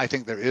I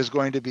think there is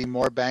going to be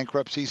more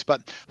bankruptcies,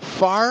 but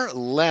far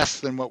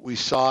less than what we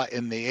saw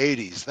in the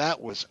 80s. That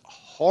was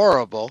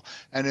horrible.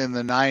 And in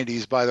the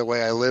 90s, by the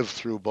way, I lived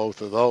through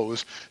both of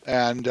those,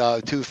 and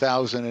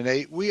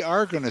 2008, we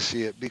are going to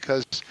see it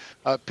because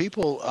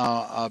people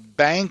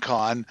bank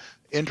on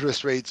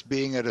interest rates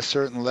being at a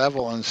certain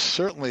level, and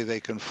certainly they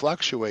can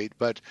fluctuate,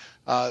 but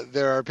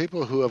there are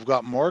people who have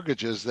got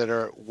mortgages that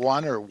are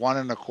 1 or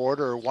 1.25%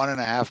 or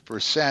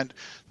 1.5%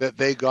 that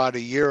they got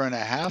a year and a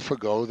half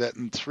ago, that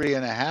in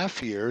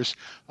 3.5 years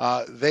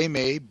they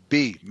may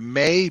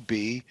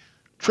be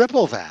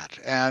triple that.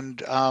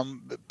 And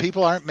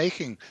people aren't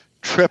making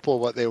triple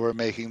what they were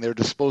making. Their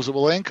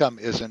disposable income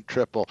isn't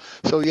triple.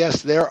 So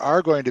yes, there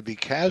are going to be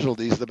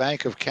casualties. The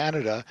Bank of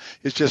Canada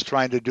is just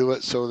trying to do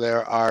it so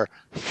there are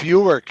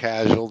fewer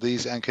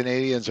casualties and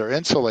Canadians are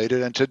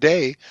insulated. And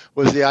today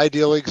was the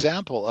ideal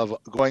example of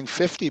going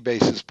 50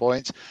 basis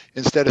points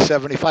instead of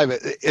 75.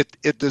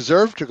 It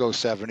deserved to go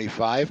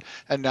 75.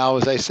 And now,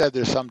 as I said,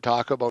 there's some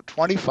talk about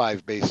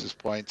 25 basis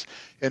points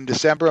in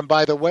December. And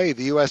by the way,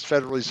 the U.S.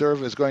 Federal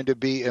Reserve is going to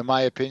be, in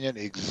my opinion,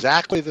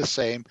 exactly the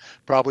same,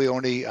 probably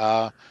only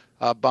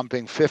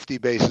bumping 50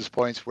 basis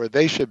points where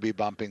they should be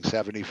bumping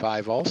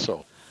 75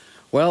 also.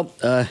 Well,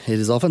 it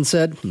is often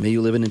said, may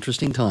you live in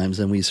interesting times,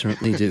 and we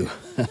certainly do.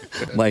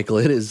 Michael,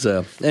 it is,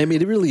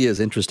 it really is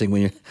interesting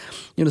when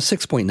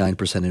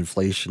 6.9%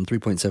 inflation,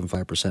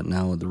 3.75%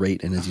 now the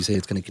rate, and as you say,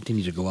 it's going to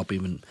continue to go up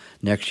even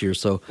next year.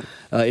 So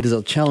it is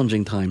a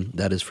challenging time,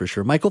 that is for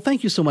sure. Michael,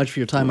 thank you so much for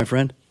your time, my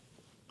friend.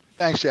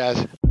 Thanks,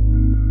 Jazz.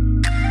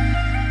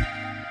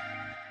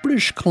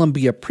 British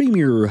Columbia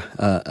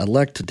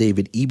Premier-elect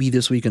David Eby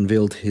this week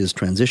unveiled his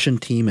transition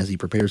team as he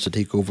prepares to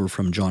take over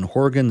from John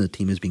Horgan. The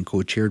team is being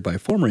co-chaired by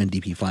former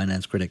NDP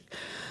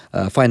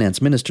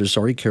Finance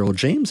Minister Carol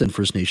James and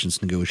First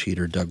Nations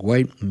negotiator Doug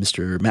White.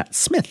 Mr. Matt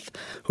Smith,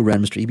 who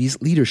ran Mr.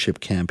 Eby's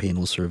leadership campaign,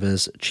 will serve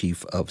as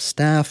Chief of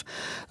Staff.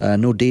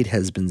 No date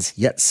has been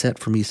yet set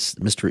for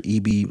Mr.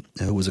 Eby,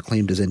 who was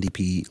acclaimed as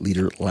NDP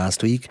leader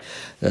last week.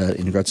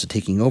 In regards to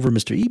taking over,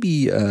 Mr.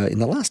 Eby, in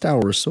the last hour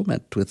or so,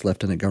 met with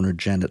Lieutenant Governor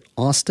Janet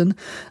Austin,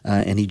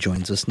 and he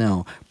joins us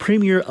now.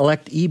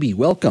 Premier-elect Eby,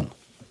 welcome.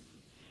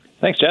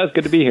 Thanks, Jazz.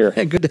 Good to be here.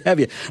 Good to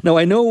have you. Now,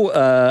 I know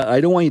I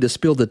don't want you to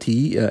spill the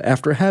tea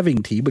after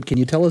having tea, but can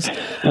you tell us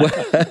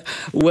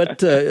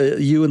what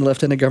you and the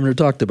Lieutenant Governor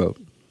talked about?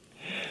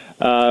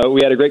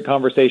 We had a great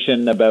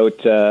conversation about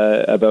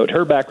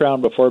her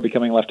background before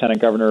becoming Lieutenant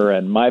Governor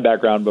and my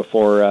background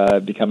before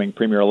becoming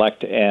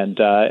Premier-elect,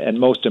 and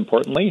most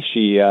importantly,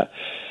 she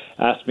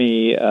asked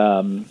me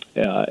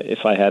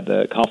if I had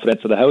the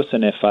confidence of the House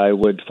and if I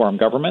would form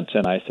government,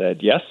 and I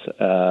said yes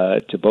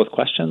to both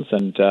questions,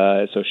 and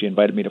so she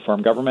invited me to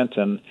form government,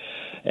 and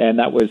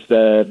that was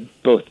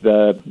both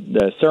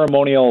the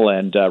ceremonial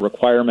and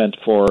requirement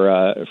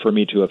for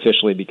me to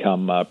officially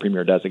become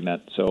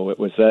premier-designate. So it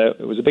was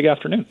a big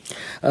afternoon.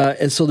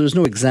 And so there's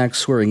no exact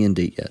swearing-in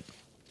date yet?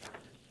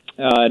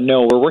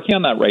 No, we're working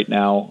on that right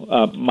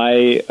now.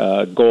 My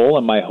goal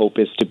and my hope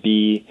is to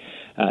be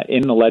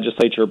in the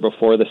legislature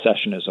before the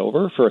session is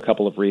over for a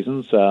couple of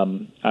reasons.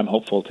 I'm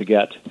hopeful to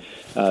get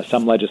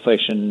some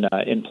legislation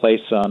in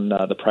place on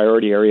the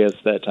priority areas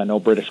that I know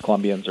British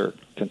Columbians are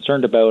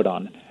concerned about,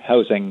 on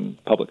housing,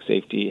 public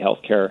safety,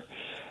 healthcare,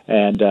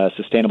 and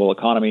sustainable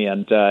economy,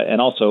 and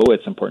also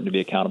it's important to be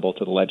accountable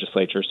to the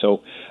legislature.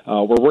 So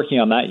we're working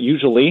on that.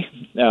 Usually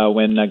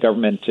when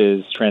government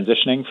is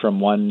transitioning from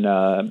one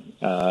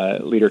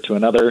leader to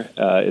another,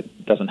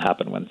 it doesn't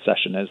happen when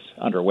session is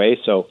underway.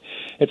 So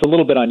it's a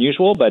little bit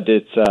unusual, but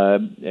it's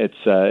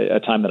a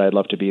time that I'd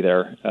love to be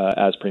there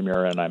as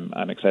Premier, and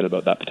I'm excited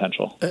about that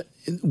potential.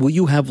 Will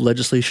you have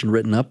legislation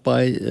written up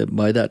by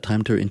that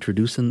time to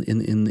introduce in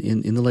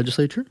the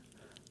legislature?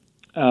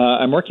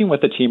 I'm working with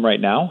the team right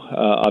now.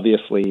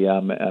 Obviously,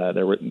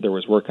 there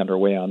was work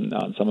underway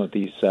on some of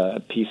these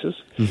pieces,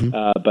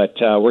 but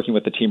working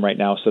with the team right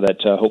now so that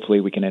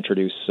hopefully we can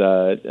introduce,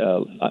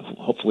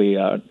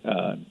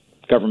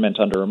 government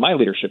under my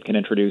leadership can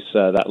introduce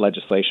that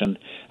legislation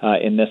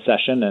in this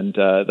session, and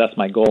that's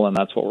my goal, and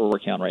that's what we're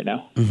working on right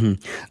now.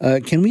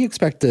 Can we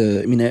expect,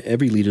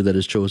 every leader that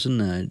is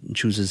chosen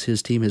chooses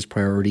his team, his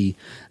priority,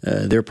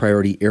 their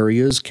priority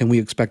areas. Can we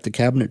expect the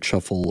cabinet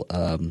shuffle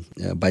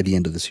by the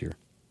end of this year?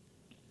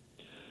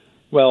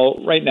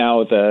 Well, right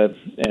now,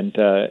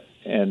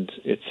 and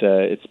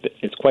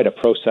it's quite a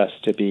process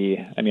to be.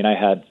 I mean, I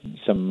had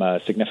some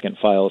significant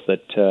files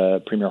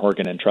that Premier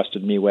Horgan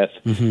entrusted me with,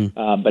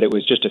 but it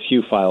was just a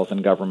few files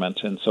in government,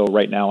 and so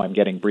right now I'm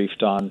getting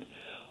briefed on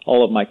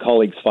all of my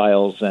colleagues'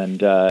 files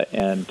and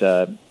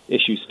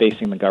issues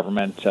facing the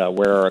government,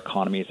 where our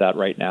economy is at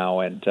right now,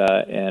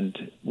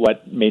 and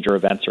what major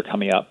events are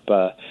coming up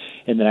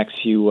in the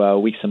next few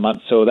weeks and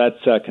months. So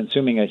that's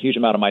consuming a huge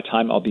amount of my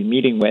time. I'll be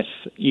meeting with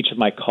each of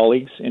my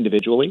colleagues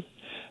individually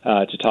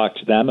to talk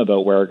to them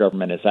about where our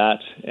government is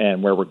at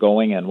and where we're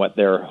going and what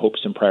their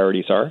hopes and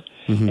priorities are,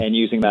 and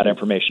using that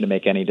information to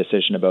make any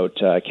decision about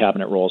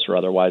cabinet roles or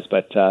otherwise.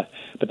 But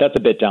that's a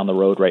bit down the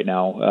road right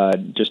now,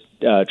 just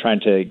trying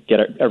to get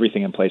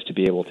everything in place to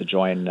be able to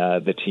join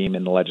the team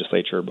in the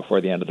legislature before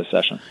the end of the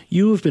session.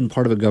 You have been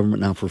part of a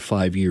government now for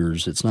 5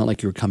 years. It's not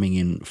like you're coming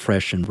in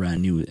fresh and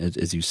brand new,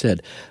 as you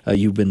said.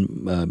 You've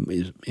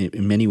been,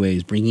 in many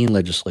ways, bringing in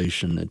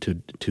legislation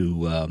to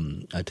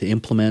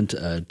implement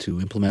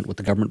what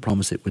the government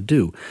promised it would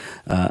do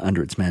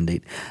under its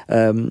mandate.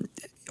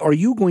 Are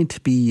you going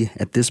to be,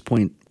 at this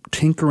point,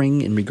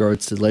 tinkering in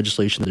regards to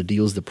legislation that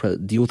deal with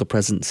the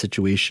present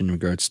situation in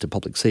regards to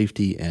public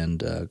safety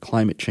and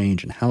climate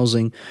change and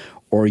housing?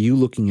 Or are you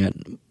looking at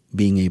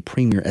being a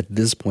premier at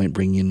this point,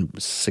 bringing in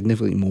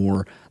significantly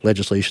more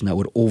legislation that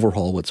would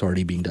overhaul what's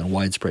already being done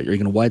widespread? Are you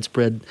going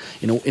to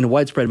in a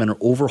widespread manner,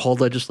 overhaul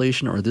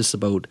legislation, or is this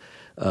about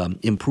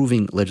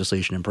improving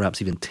legislation and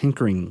perhaps even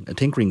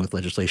tinkering with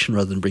legislation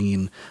rather than bringing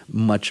in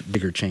much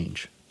bigger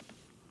change?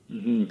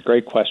 Mm-hmm.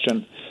 Great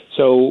question.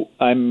 So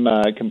I'm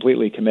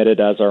completely committed,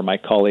 as are my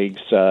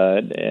colleagues,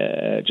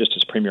 just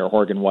as Premier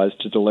Horgan was,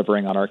 to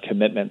delivering on our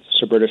commitments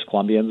to British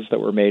Columbians that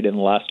were made in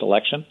the last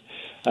election,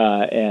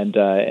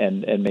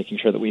 and making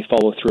sure that we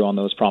follow through on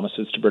those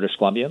promises to British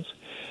Columbians.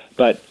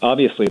 But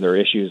obviously, there are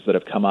issues that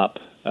have come up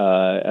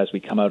as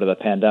we come out of the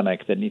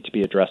pandemic that need to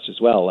be addressed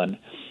as well. And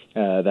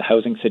the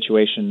housing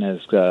situation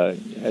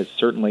has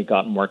certainly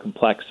gotten more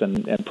complex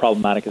and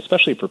problematic,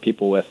 especially for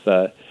people with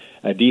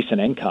a decent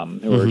income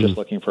who are just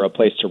looking for a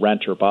place to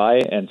rent or buy.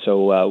 And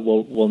so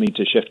we'll need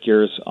to shift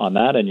gears on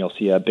that, and you'll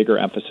see a bigger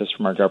emphasis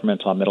from our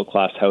government on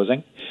middle-class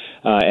housing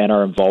and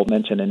our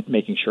involvement in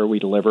making sure we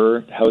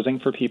deliver housing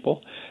for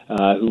people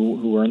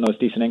who earn those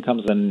decent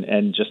incomes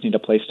and just need a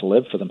place to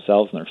live for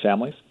themselves and their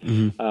families.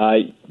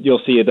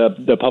 You'll see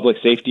the public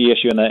safety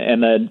issue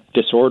and the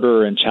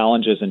disorder and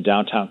challenges in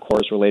downtown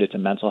cores related to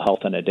mental health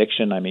and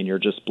addiction. I mean, you're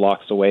just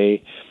blocks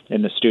away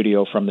in the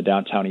studio from the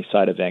downtown east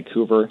side of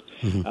Vancouver.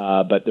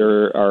 But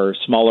there are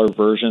smaller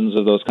versions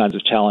of those kinds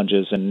of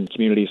challenges in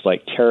communities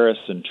like Terrace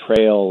and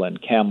Trail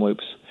and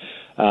Kamloops.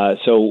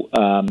 So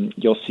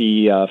you'll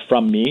see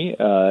from me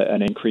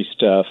an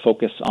increased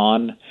focus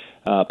on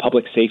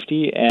public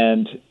safety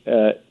and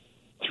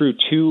through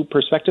two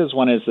perspectives.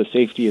 One is the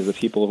safety of the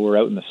people who are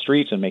out in the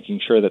streets and making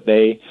sure that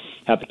they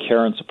have the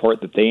care and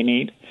support that they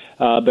need,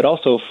 but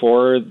also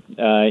for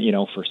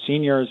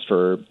seniors,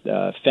 for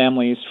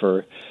families,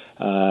 for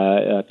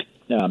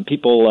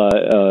people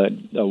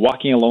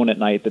walking alone at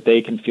night, that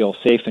they can feel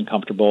safe and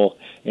comfortable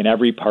in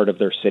every part of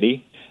their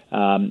city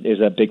is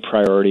a big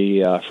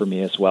priority for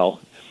me as well.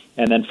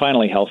 And then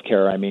finally,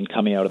 healthcare. I mean,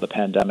 coming out of the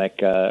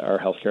pandemic, our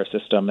healthcare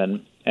system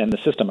and the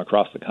system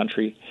across the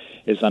country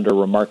is under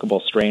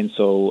remarkable strain.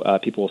 So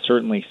people will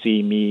certainly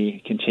see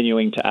me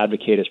continuing to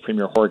advocate, as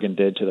Premier Horgan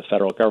did, to the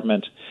federal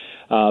government,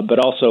 but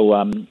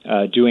also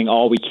doing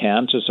all we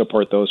can to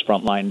support those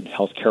frontline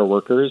healthcare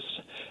workers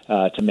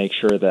to make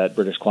sure that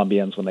British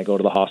Columbians, when they go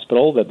to the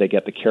hospital, that they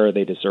get the care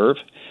they deserve,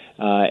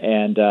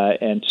 and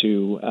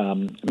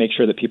to make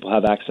sure that people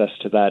have access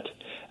to that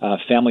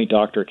family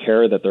doctor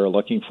care that they're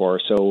looking for.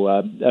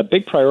 So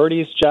big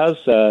priorities, Jazz,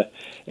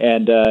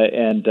 and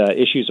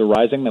issues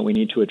arising that we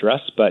need to address,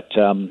 but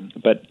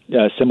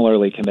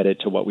similarly committed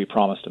to what we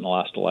promised in the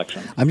last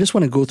election. I just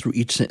want to go through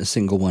each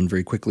single one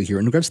very quickly here.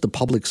 In regards to the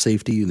public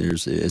safety,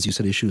 there's, as you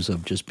said, issues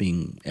of just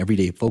being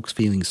everyday folks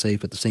feeling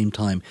safe. At the same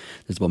time,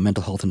 there's about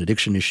mental health and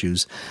addiction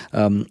issues.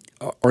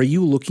 Are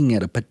you looking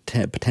at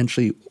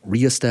potentially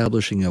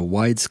reestablishing a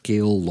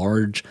wide-scale,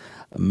 large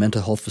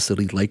mental health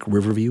facility like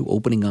Riverview,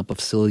 opening up a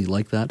facility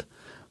like that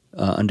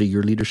under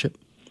your leadership?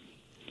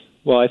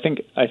 Well, I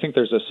think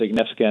there's a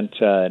significant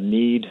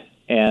need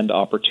and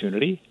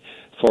opportunity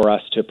for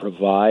us to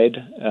provide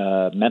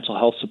mental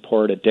health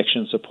support,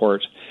 addiction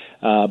support,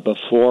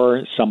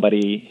 before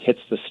somebody hits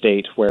the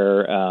state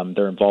where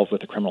they're involved with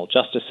the criminal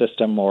justice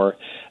system or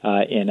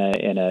in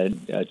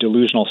a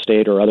delusional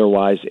state or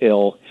otherwise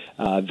ill,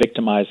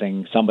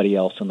 victimizing somebody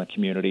else in the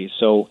community.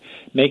 So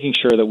making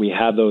sure that we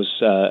have those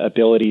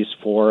abilities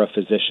for a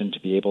physician to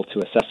be able to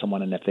assess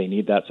someone, and if they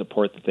need that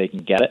support, that they can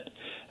get it,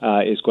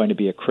 is going to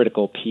be a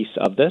critical piece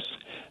of this.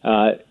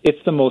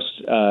 It's the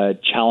most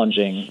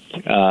challenging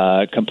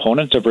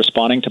component of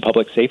responding to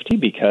public safety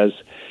because,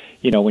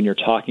 when you're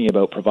talking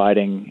about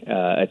providing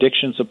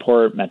addiction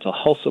support, mental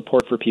health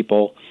support for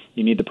people,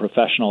 you need the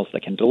professionals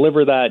that can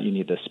deliver that. You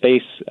need the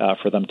space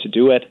for them to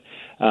do it.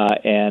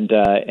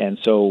 And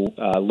so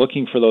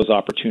looking for those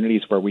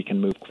opportunities where we can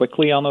move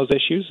quickly on those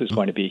issues is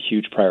going to be a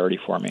huge priority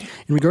for me.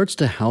 In regards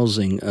to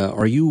housing,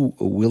 are you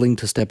willing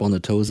to step on the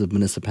toes of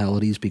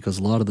municipalities? Because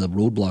a lot of the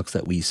roadblocks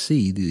that we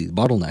see, the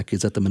bottleneck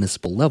is at the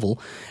municipal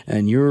level.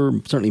 And you're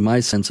certainly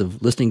my sense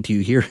of listening to you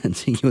here and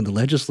seeing you in the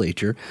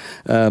legislature.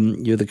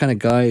 You're the kind of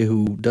guy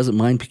who doesn't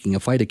mind picking a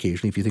fight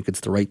occasionally if you think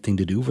it's the right thing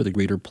to do for the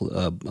greater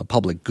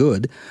public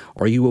good.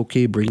 Are you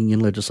okay bringing in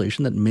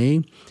legislation that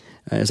may,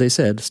 as I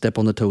said, step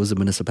on the toes of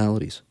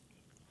municipalities?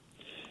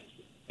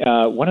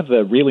 One of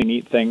the really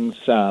neat things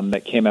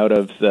that came out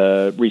of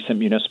the recent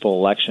municipal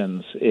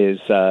elections is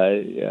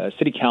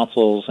city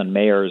councils and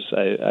mayors.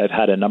 I've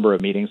had a number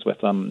of meetings with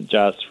them,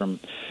 just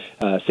from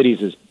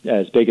cities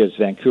as big as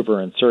Vancouver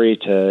and Surrey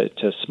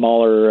to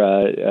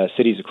smaller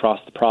cities across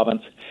the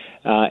province.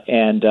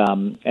 And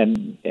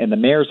the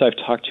mayors I've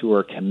talked to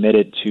are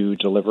committed to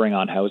delivering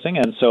on housing.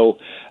 And so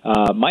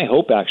my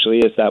hope actually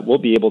is that we'll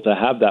be able to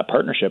have that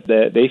partnership.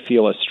 They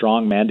feel a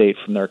strong mandate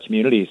from their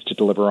communities to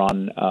deliver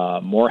on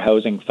more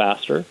housing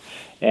faster.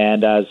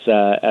 And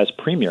as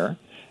Premier,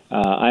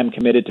 I'm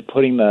committed to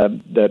putting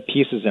the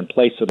pieces in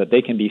place so that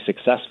they can be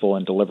successful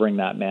in delivering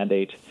that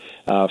mandate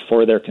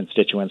for their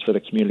constituents, for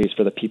the communities,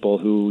 for the people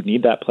who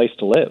need that place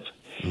to live.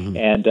 Mm-hmm.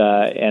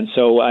 And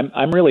so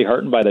I'm really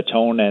heartened by the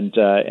tone and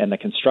the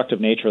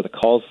constructive nature of the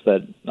calls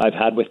that I've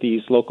had with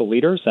these local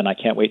leaders, and I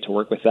can't wait to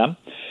work with them.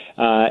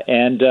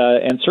 And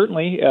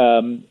certainly,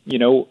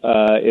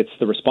 it's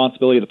the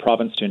responsibility of the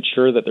province to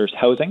ensure that there's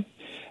housing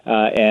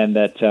and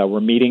that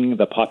we're meeting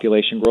the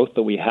population growth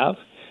that we have.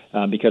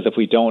 Because if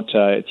we don't,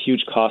 it's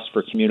huge costs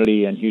for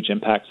community and huge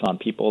impacts on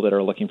people that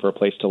are looking for a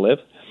place to live.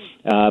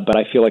 But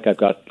I feel like I've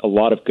got a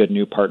lot of good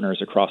new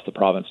partners across the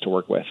province to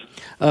work with.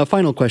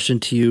 Final question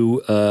to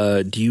you.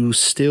 Do you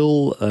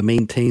still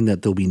maintain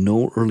that there'll be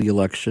no early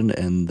election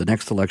and the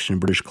next election in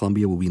British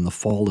Columbia will be in the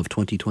fall of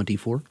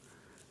 2024?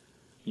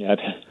 Yeah,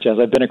 Jazz,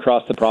 I've been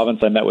across the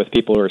province. I met with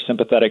people who are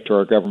sympathetic to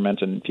our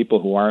government and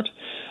people who aren't,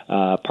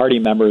 party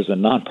members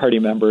and non-party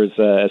members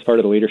as part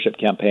of the leadership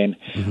campaign.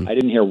 Mm-hmm. I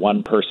didn't hear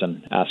one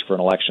person ask for an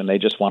election. They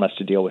just want us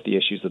to deal with the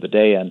issues of the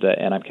day, and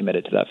I'm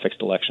committed to that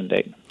fixed election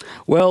date.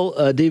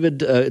 Well,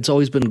 David, it's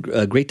always been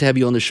great to have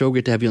you on the show.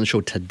 Great to have you on the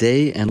show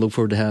today, and look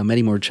forward to having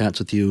many more chats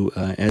with you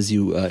as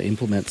you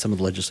implement some of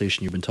the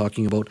legislation you've been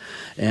talking about.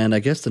 And I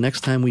guess the next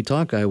time we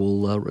talk, I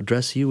will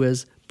address you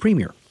as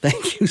Premier.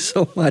 Thank you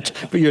so much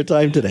for your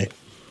time today.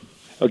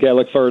 Okay, I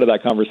look forward to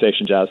that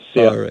conversation, Jazz.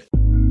 See ya. All right.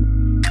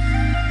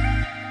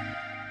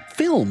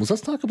 Films.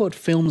 Let's talk about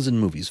films and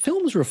movies.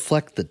 Films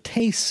reflect the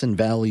tastes and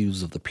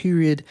values of the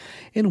period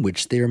in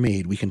which they are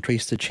made. We can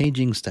trace the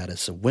changing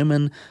status of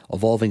women,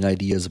 evolving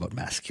ideas about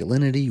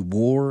masculinity,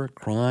 war,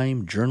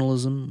 crime,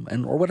 journalism,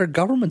 or what our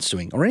government's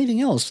doing, or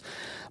anything else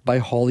by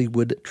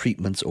Hollywood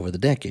treatments over the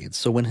decades.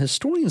 So when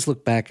historians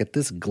look back at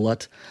this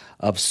glut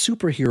of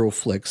superhero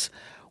flicks,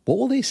 what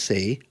will they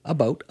say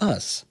about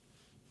us?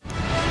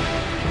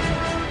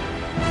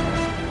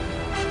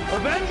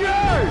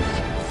 Avengers!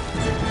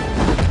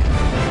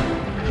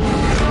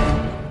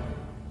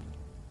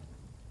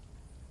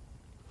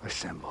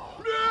 Assemble.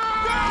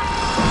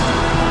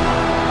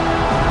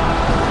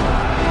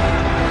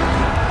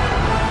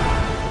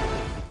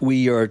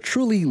 We are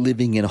truly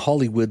living in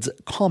Hollywood's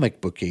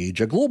comic book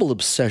age, a global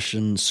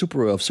obsession of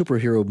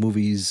superhero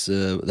movies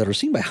that are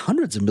seen by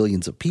hundreds of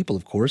millions of people,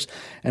 of course,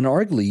 and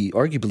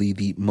arguably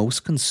the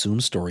most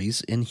consumed stories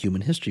in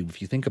human history,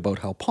 if you think about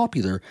how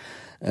popular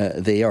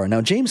they are.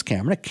 Now, James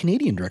Cameron, a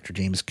Canadian director,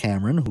 James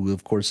Cameron, who,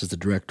 of course, is the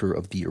director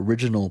of the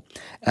original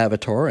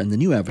Avatar, and the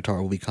new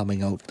Avatar will be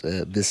coming out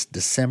this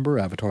December,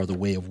 Avatar: The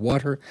Way of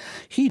Water.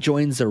 He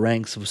joins the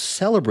ranks of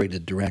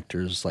celebrated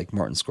directors like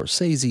Martin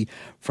Scorsese,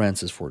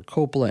 Francis Ford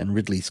Coppola, and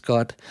Ridley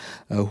Scott,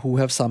 who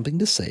have something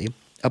to say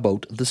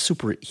about the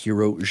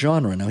superhero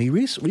genre. Now, he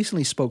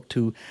recently spoke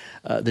to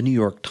the New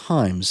York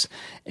Times,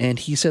 and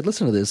he said,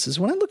 listen to this, is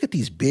when I look at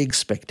these big,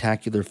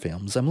 spectacular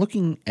films, I'm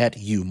looking at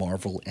you,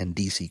 Marvel and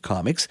DC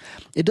Comics.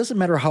 It doesn't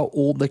matter how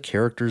old the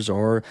characters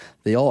are,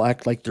 they all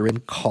act like they're in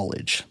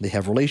college. They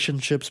have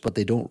relationships, but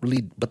they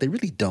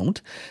really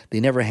don't. They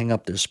never hang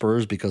up their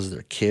spurs because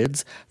they're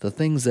kids. The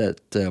things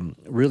that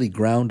really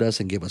ground us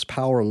and give us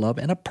power, love,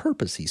 and a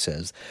purpose, he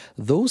says,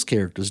 those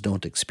characters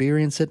don't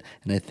experience it,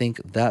 and I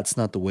think that's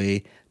not the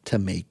way to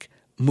make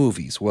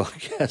movies. Well,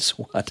 guess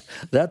what?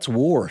 That's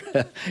war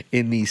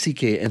in the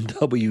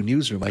CKNW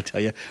newsroom, I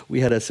tell you.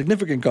 We had a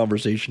significant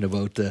conversation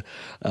about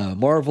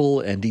Marvel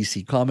and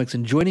DC Comics,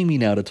 and joining me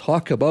now to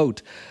talk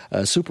about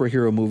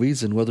superhero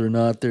movies and whether or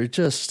not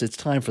it's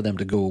time for them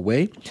to go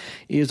away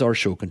is our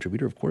show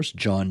contributor, of course,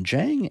 Jawn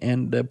Jang,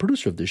 and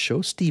producer of this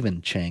show,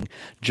 Steven Chang.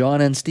 John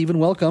and Steven,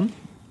 welcome.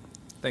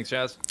 Thanks,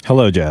 Jazz.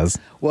 Hello, Jazz.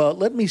 Well,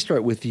 let me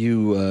start with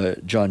you,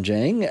 Jawn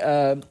Jang.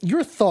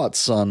 Your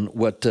thoughts on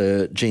what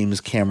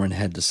James Cameron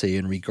had to say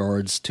in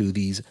regards to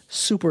these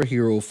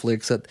superhero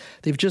flicks, that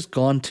they've just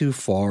gone too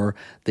far.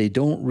 They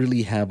don't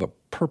really have a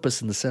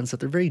purpose in the sense that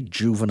they're very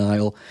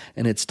juvenile,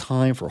 and it's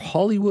time for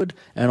Hollywood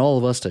and all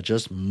of us to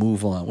just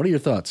move on. What are your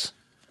thoughts?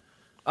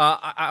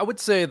 I would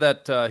say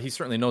that he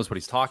certainly knows what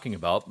he's talking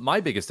about. My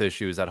biggest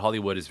issue is that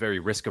Hollywood is very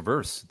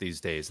risk-averse these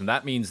days, and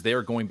that means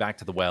they're going back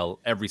to the well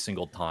every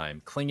single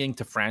time, clinging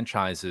to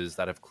franchises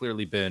that have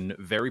clearly been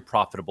very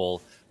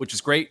profitable, which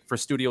is great for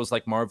studios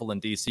like Marvel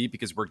and DC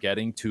because we're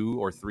getting 2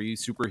 or 3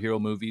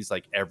 superhero movies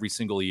like every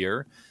single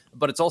year.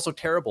 But it's also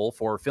terrible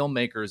for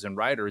filmmakers and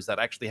writers that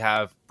actually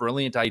have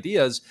brilliant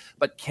ideas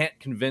but can't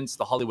convince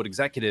the Hollywood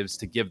executives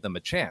to give them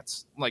a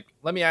chance. Like,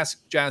 let me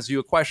ask Jazz you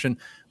a question.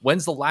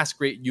 When's the last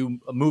great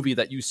movie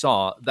that you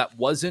saw that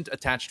wasn't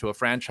attached to a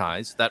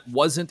franchise, that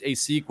wasn't a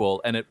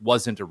sequel, and it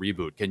wasn't a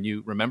reboot? Can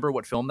you remember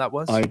what film that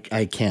was?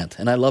 I can't.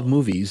 And I love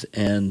movies.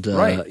 And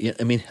right.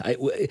 I mean,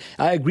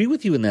 I agree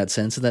with you in that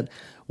sense that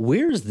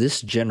where's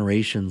this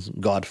generation's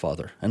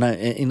Godfather?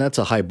 And that's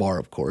a high bar,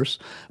 of course.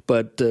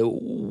 But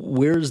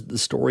where's the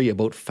story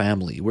about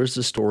family? Where's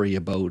the story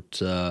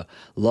about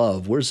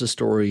love? Where's the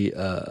story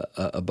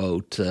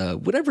about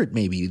whatever it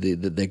may be,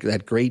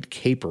 that great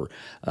caper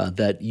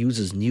that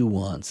uses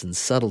nuance and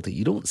subtlety?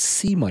 You don't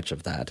see much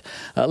of that.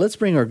 Let's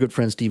bring our good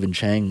friend Steven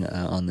Chang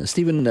on this.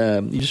 Steven,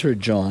 you just heard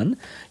John.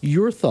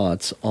 Your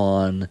thoughts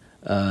on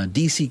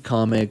DC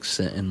Comics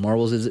and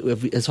Marvel's?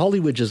 Has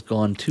Hollywood just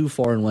gone too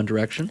far in one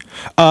direction?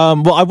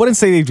 Well, I wouldn't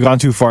say they've gone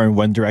too far in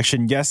one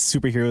direction. Yes,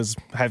 superheroes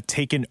have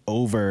taken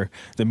over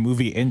the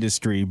movie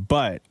industry,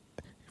 but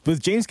with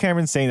James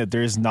Cameron saying that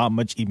there is not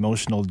much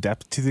emotional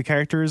depth to the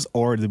characters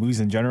or the movies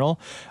in general,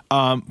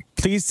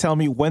 please tell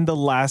me when the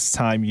last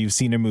time you've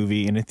seen a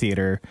movie in a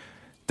theater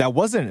that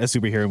wasn't a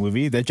superhero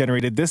movie that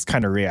generated this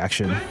kind of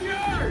reaction.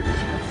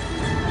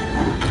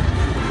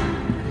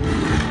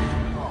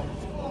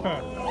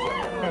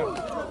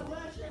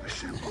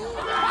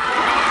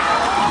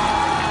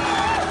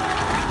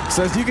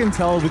 So as you can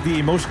tell with the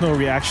emotional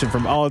reaction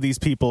from all of these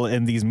people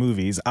in these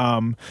movies,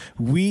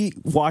 we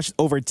watched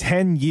over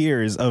 10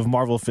 years of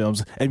Marvel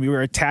films and we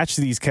were attached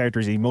to these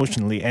characters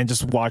emotionally and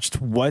just watched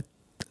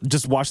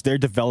their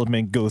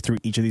development go through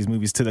each of these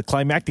movies to the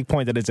climactic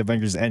point that is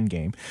Avengers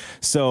Endgame.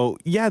 So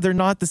yeah, they're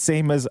not the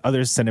same as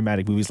other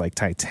cinematic movies like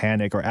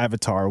Titanic or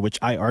Avatar, which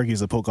I argue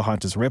is a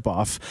Pocahontas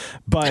ripoff,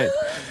 but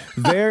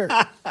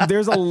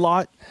there's a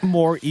lot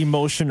more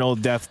emotional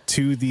depth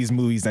to these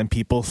movies than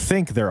people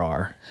think there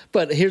are.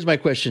 But here's my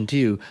question to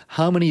you.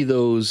 How many of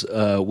those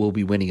will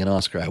be winning an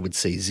Oscar? I would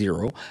say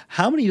 0.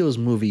 How many of those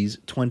movies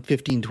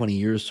 15, 20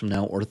 years from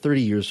now or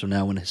 30 years from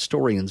now when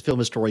film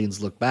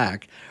historians look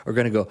back are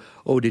going to go,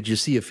 oh, did you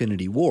see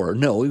Infinity War?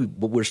 No,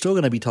 but we're still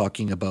going to be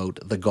talking about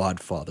The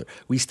Godfather.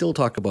 We still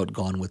talk about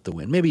Gone with the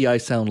Wind. Maybe I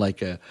sound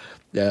like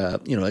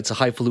it's a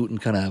highfalutin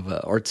kind of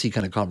artsy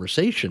kind of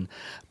conversation,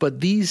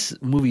 but these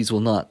movies will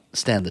not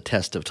stand the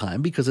test of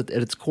time because at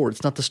its core,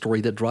 it's not the story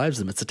that drives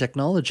them. It's the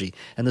technology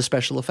and the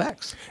special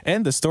effects.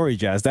 And the story,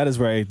 Jazz. That is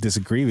where I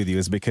disagree with you,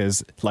 is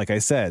because, like I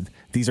said,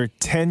 these are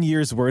 10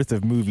 years worth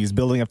of movies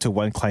building up to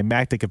one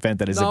climactic event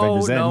that is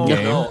Avengers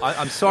Endgame. No,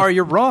 I'm sorry,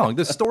 you're wrong.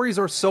 The stories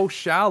are so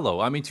shallow.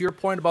 I mean, to your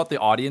point about the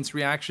audience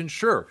reaction,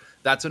 sure,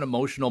 that's an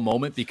emotional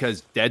moment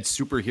because dead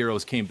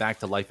superheroes came back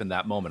to life in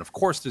that moment. Of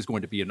course, there's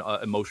going to be an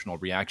emotional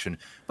reaction,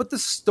 but the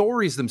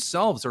stories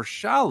themselves are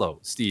shallow,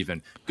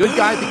 Steven. Good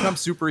guy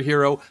becomes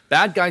superhero,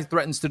 bad guy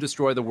threatens to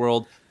destroy the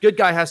world, good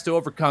guy has to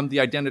overcome the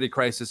identity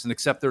crisis and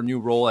accept their new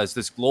role as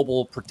this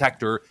global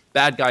protector,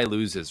 bad guy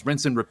loses,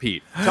 rinse and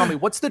repeat. Tell me,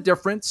 what's the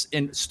difference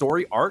in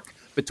story arc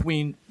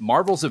between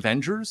Marvel's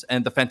Avengers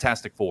and the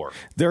Fantastic Four?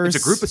 It's a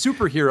group of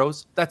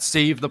superheroes that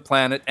save the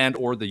planet and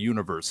or the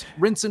universe.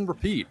 Rinse and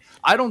repeat.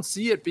 I don't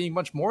see it being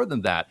much more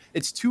than that.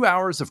 It's 2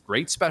 hours of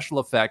great special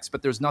effects,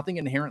 but there's nothing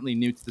inherently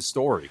new to the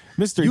story.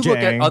 Mr. You Jang.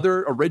 look at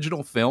other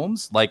original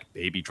films like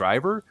Baby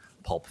Driver,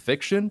 Pulp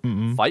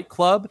Fiction, Fight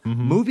Club,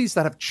 movies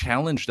that have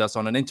challenged us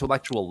on an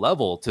intellectual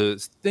level to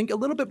think a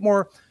little bit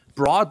more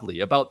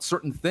broadly about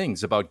certain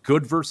things, about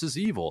good versus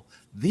evil.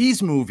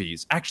 These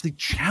movies actually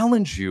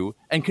challenge you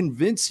and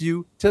convince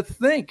you to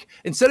think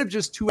instead of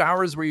just 2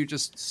 hours where you're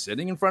just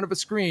sitting in front of a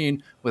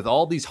screen with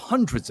all these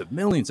hundreds of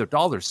millions of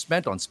dollars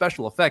spent on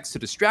special effects to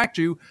distract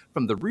you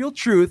from the real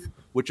truth,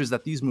 which is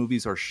that these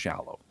movies are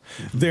shallow.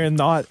 They're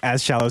not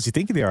as shallow as you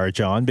think they are,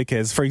 John,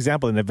 because, for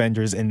example, in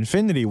Avengers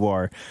Infinity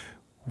War,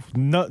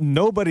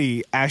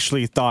 nobody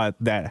actually thought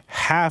that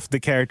half the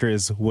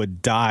characters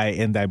would die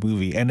in that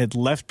movie, and it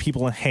left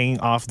people hanging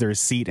off their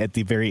seat at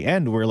the very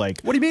end. We're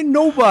like, what do you mean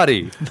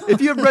nobody?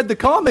 If you have read the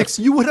comics,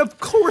 you would have, of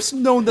course,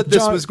 known that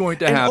this was going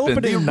to happen.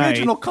 The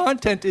original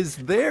content is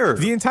there.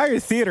 The entire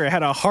theater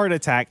had a heart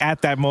attack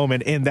at that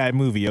moment in that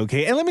movie,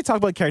 okay? And let me talk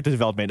about character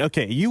development.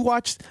 Okay, you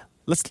watched...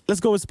 Let's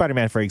go with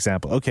Spider-Man, for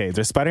example. Okay,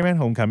 there's Spider-Man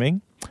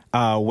Homecoming,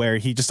 where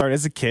he just started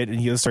as a kid and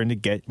he was starting to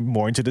get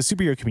more into the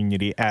superhero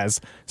community as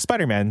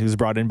Spider-Man, who's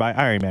brought in by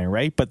Iron Man,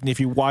 right? But if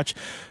you watch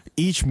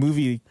each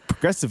movie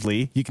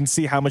progressively, you can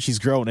see how much he's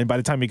grown. And by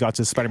the time he got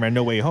to Spider-Man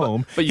No Way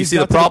Home... But you see,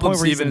 the problem,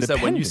 Steven, is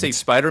that when you say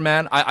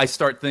Spider-Man, I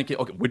start thinking,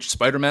 okay, which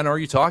Spider-Man are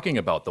you talking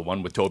about? The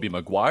one with Tobey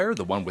Maguire?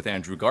 The one with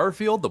Andrew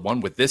Garfield? The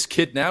one with this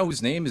kid now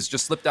whose name has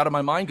just slipped out of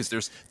my mind because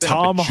there's been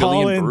Tom a bajillion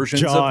Holland,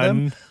 versions John. of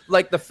them?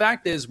 Like, the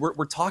fact is,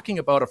 we're talking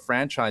about a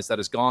franchise that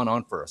has gone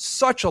on for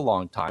such a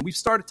long time. We've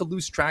started to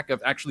lose track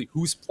of actually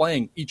who's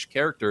playing each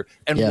character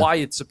and why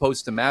it's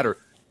supposed to matter.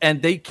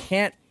 And they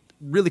can't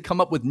really come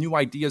up with new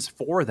ideas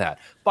for that.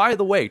 By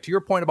the way, to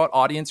your point about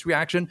audience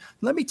reaction,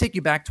 let me take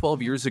you back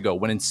 12 years ago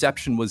when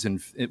Inception was in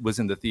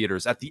the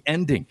theaters. At the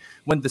ending,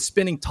 when the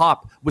spinning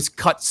top was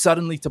cut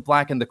suddenly to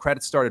black and the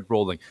credits started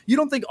rolling, you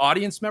don't think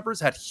audience members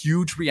had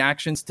huge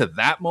reactions to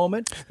that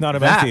moment? Not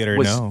in my theater,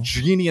 no. That was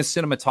genius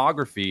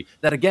cinematography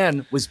that,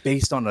 again, was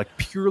based on a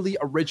purely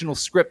original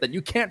script that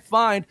you can't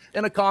find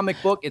in a comic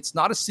book. It's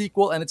not a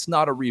sequel and it's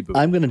not a reboot.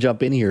 I'm going to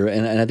jump in here,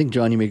 and I think,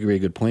 John, you make a very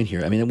good point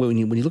here. I mean, when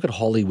you look at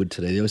Hollywood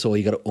today, they always say, well,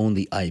 you got to own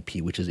the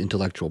IP, which is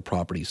intellectual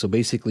property. So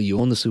basically, you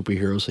own the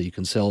superhero, so you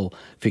can sell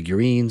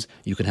figurines,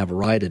 you can have a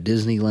ride at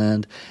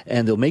Disneyland,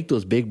 and they'll make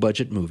those big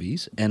budget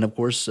movies. And of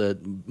course,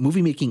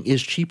 movie making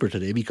is cheaper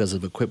today because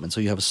of equipment.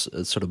 So you have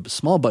sort of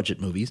small budget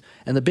movies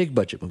and the big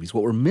budget movies.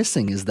 What we're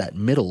missing is that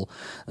middle,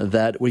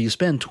 that where you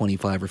spend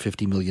 $25 or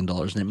 $50 million,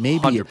 and it may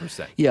be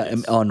 100%,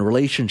 yes. on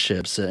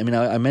relationships. I mean,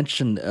 I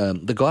mentioned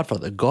The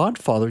Godfather. The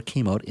Godfather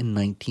came out in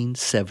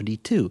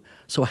 1972,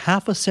 so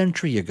half a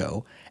century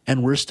ago.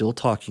 and we're still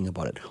talking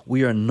about it.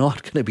 We are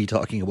not going to be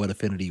talking about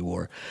Affinity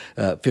War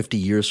 50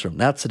 years from.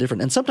 That's the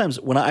difference. And sometimes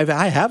when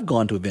I have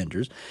gone to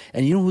Avengers,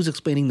 and you know who's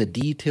explaining the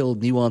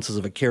detailed nuances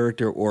of a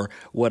character or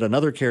what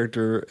another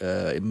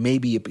character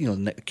maybe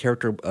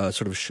character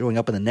sort of showing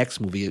up in the next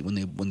movie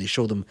when they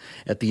show them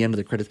at the end of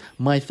the credits.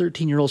 My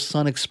 13-year-old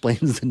son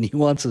explains the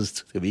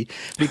nuances to me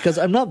because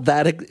I'm not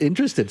that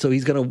interested. So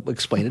he's going to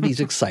explain it. He's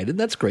excited.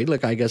 That's great.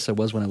 Like I guess I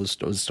was when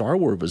Star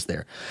Wars was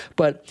there.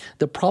 But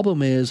the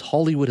problem is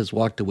Hollywood has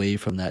walked away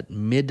from that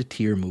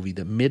mid-tier movie,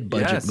 the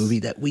mid-budget movie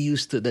that we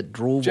used to, that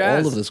drove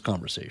all of this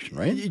conversation,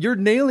 right? You're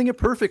nailing it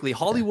perfectly.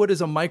 Hollywood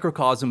is a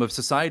microcosm of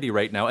society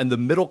right now, and the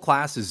middle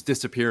class is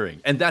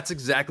disappearing. And that's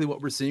exactly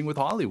what we're seeing with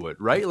Hollywood,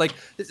 right? Like,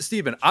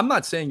 Steven, I'm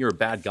not saying you're a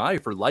bad guy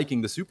for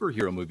liking the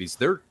superhero movies.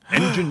 They're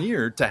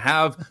engineered to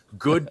have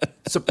good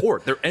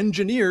support. They're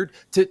engineered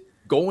to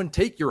go and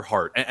take your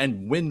heart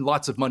and win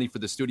lots of money for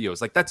the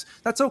studios. Like that's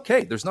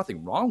okay. There's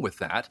nothing wrong with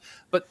that.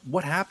 But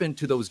what happened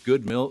to those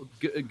good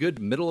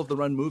middle of the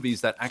run movies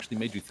that actually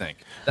made you think?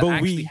 That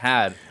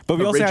But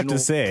we also have to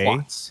say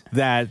plots.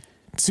 That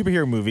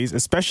superhero movies,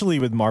 especially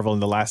with Marvel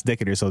in the last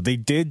decade or so, they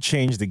did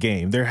change the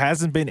game. There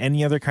hasn't been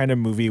any other kind of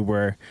movie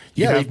where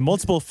you have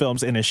multiple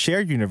films in a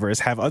shared universe,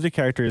 have other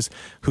characters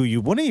who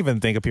you wouldn't even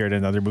think appeared in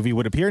another movie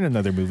would appear in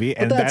another movie,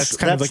 and that's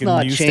kind of like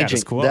a new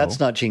status quo. That's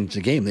not changed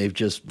the game.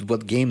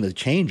 What game that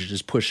changed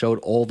is push out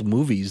all the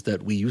movies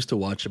that we used to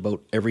watch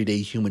about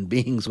everyday human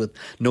beings with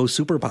no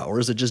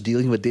superpowers and just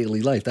dealing with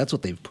daily life. That's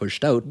what they've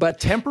pushed out. But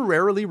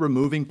temporarily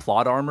removing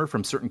plot armor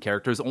from certain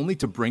characters only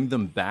to bring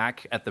them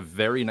back at the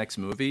very next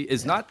movie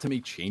is not, to me,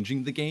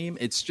 changing the game.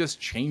 It's just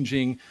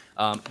changing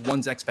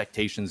one's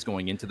expectations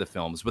going into the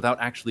films without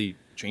actually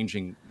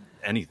changing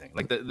anything.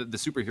 Like the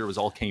superheroes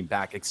all came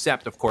back,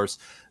 except, of course,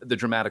 the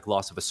dramatic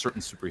loss of a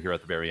certain superhero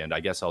at the very end. I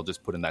guess I'll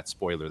just put in that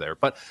spoiler there.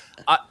 But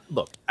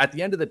look, at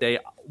the end of the day,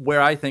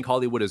 where I think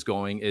Hollywood is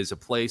going is a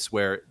place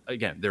where,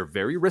 again, they're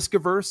very risk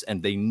averse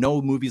and they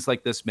know movies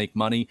like this make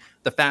money.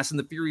 The Fast and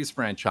the Furious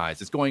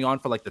franchise is going on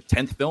for like the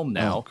 10th film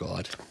now. Oh,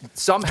 God.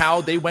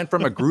 Somehow they went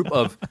from a group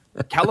of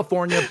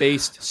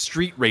California-based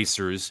street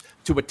racers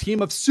to a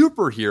team of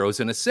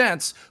superheroes, in a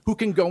sense, who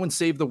can go and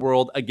save the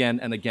world again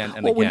and again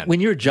and again. When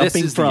you're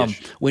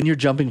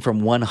jumping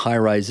from one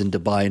high-rise in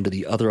Dubai into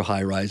the other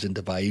high-rise in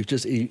Dubai,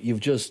 you've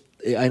just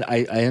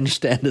I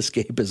understand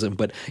escapism,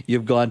 but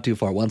you've gone too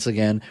far. Once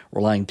again,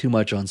 relying too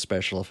much on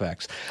special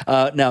effects.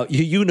 Now,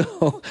 you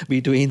know,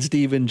 between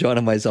Steven, John,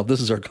 and myself, this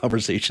is our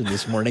conversation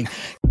this morning.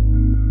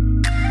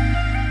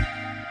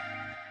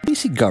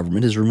 BC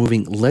government is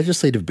removing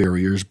legislative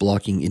barriers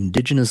blocking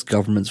Indigenous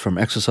governments from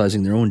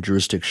exercising their own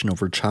jurisdiction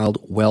over child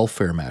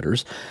welfare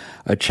matters,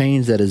 a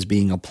change that is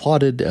being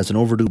applauded as an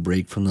overdue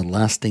break from the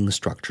lasting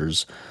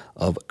structures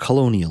of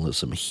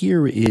colonialism.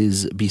 Here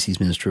is BC's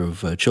Minister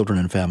of Children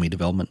and Family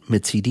Development,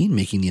 Mitzi Dean,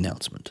 making the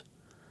announcement.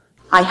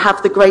 I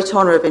have the great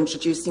honour of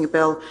introducing a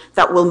bill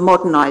that will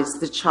modernise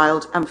the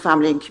Child and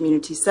Family and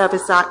Community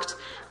Service Act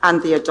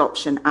and the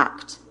Adoption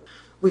Act.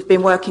 We've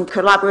been working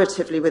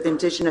collaboratively with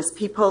Indigenous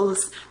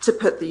peoples to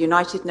put the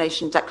United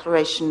Nations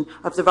Declaration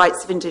of the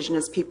Rights of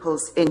Indigenous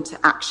Peoples into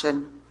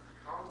action.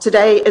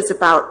 Today is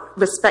about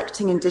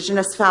respecting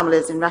Indigenous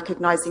families and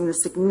recognising the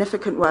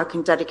significant work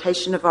and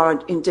dedication of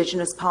our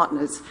Indigenous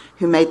partners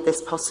who made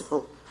this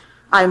possible.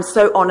 I am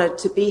so honoured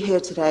to be here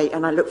today,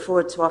 and I look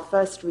forward to our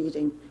first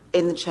reading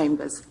in the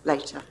Chambers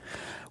later.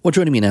 Well,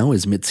 joining me now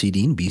is Mitzi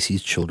Dean,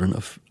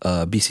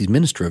 BC's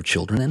Minister of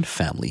Children and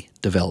Family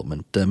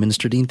Development.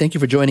 Minister Dean, thank you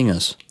for joining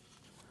us.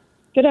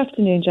 Good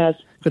afternoon, Jazz.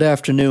 Good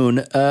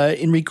afternoon.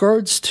 In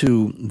regards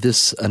to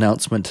this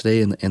announcement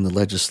today and the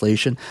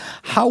legislation,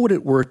 how would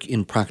it work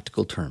in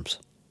practical terms?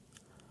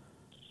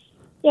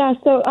 Yeah,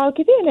 so I'll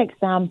give you an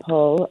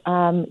example.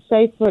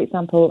 Say, for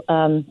example,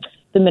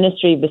 the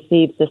ministry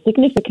receives a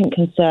significant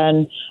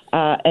concern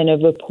in a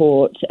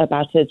report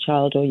about a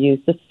child or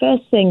youth. The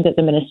first thing that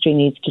the ministry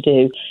needs to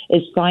do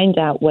is find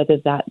out whether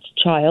that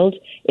child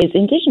is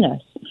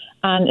Indigenous.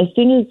 And as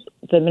soon as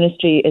the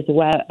ministry is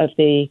aware of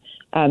the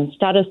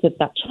status of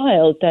that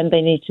child, then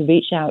they need to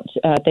reach out.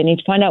 They need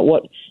to find out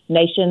what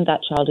nation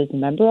that child is a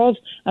member of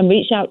and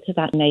reach out to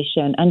that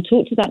nation and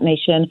talk to that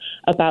nation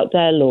about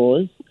their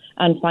laws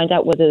and find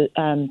out whether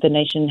the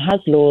nation has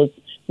laws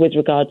with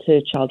regard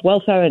to child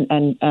welfare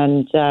and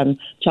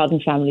child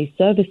and family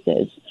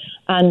services.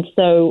 And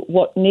so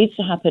what needs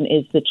to happen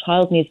is the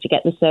child needs to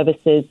get the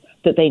services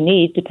that they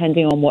need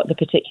depending on what the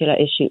particular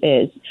issue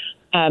is.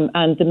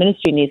 And the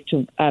ministry needs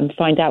to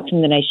find out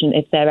from the nation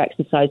if they're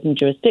exercising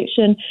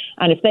jurisdiction.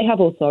 And if they have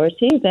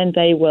authority, then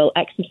they will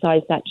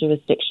exercise that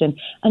jurisdiction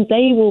and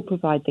they will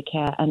provide the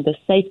care and the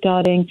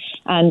safeguarding,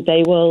 and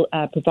they will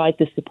provide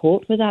the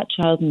support for that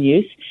child and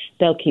youth.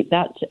 They'll keep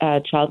that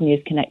child and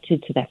youth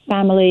connected to their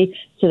family,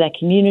 to their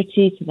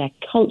community, to their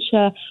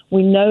culture.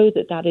 We know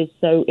that that is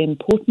so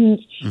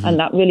important, and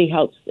that really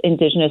helps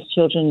Indigenous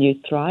children and youth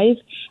thrive.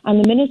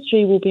 And the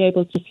ministry will be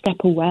able to step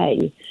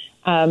away.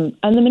 And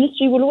the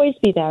ministry will always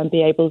be there and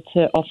be able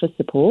to offer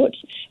support,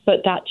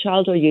 but that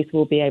child or youth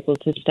will be able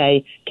to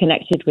stay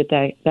connected with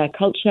their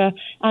culture.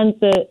 And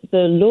the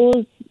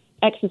laws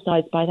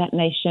exercised by that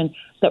nation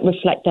that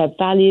reflect their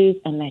values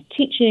and their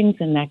teachings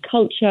and their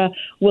culture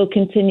will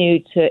continue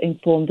to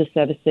inform the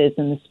services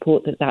and the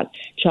support that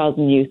child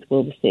and youth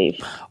will receive.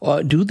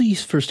 Do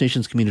these First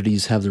Nations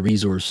communities have the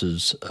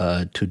resources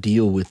to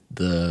deal with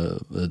the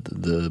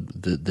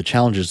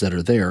challenges that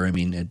are there? I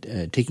mean,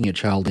 taking a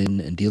child in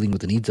and dealing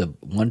with the needs of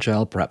one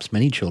child, perhaps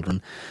many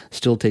children,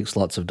 still takes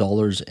lots of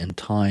dollars and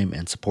time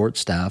and support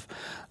staff.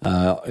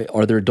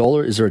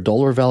 Is there a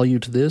dollar value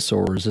to this,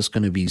 or is this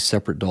going to be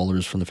separate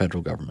dollars from the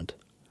federal government?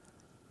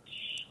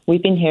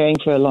 We've been hearing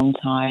for a long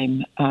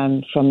time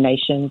from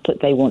nations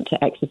that they want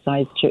to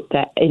exercise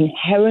their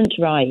inherent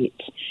right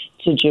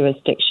to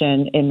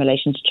jurisdiction in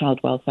relation to child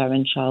welfare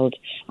and child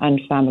and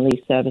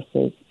family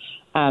services.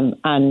 And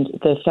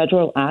the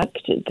federal act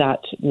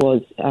that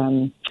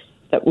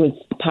was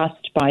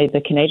passed by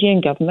the Canadian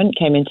government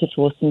came into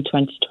force in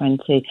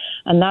 2020,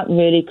 and that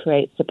really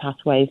creates a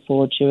pathway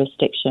for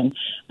jurisdiction.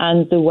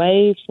 And the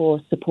way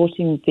for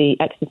supporting the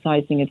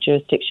exercising of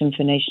jurisdiction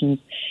for nations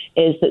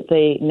is that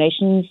the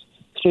nations,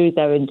 through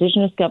their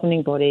Indigenous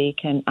governing body,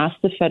 can ask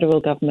the federal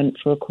government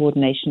for a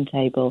coordination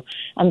table.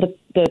 And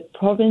the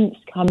province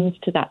comes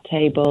to that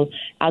table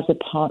as a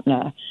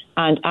partner.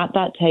 And at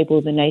that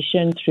table, the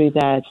nation, through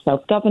their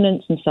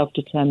self-governance and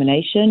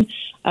self-determination,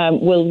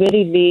 will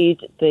really lead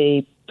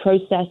the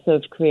process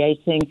of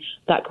creating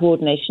that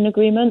coordination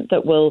agreement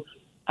that will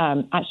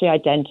actually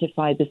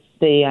identify the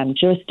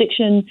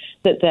jurisdiction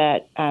that they're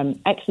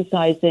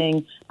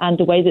exercising and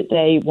the way that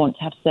they want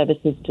to have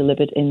services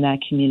delivered in their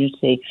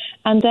community.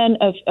 And then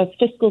a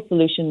fiscal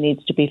solution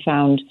needs to be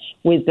found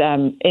with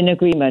in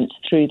agreement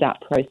through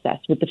that process,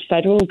 with the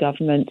federal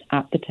government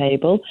at the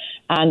table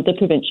and the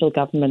provincial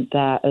government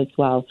there as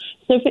well.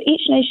 So for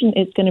each nation,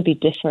 it's going to be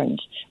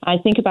different. I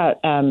think about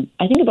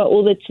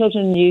all the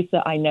children and youth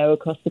that I know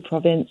across the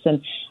province,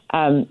 and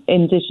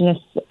Indigenous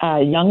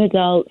young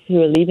adults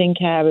who are leaving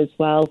care as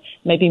well,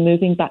 maybe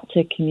moving back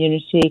to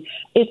community.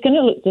 It's going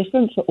to look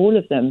different for all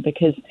of them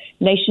because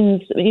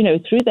nations,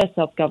 through their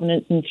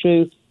self-governance and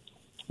through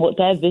what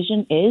their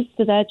vision is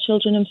for their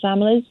children and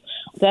families,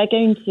 they're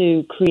going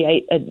to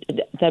create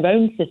their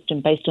own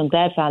system based on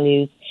their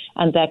values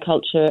and their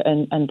culture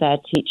and their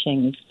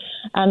teachings.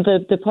 And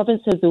the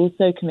province has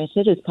also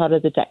committed, as part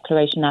of the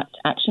Declaration Act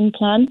Action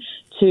Plan,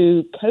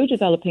 to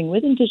co-developing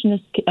with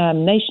Indigenous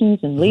nations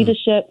and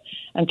leadership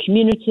and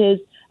communities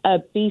a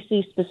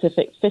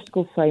BC-specific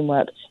fiscal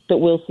framework that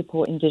will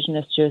support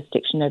Indigenous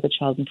jurisdiction over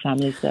child and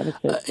family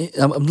services.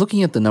 I'm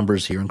looking at the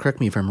numbers here, and correct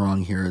me if I'm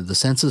wrong here. The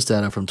census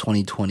data from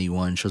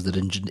 2021 shows that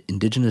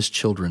Indigenous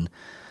children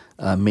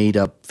made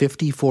up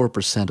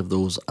 54% of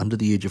those under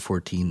the age of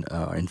 14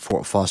 in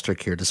foster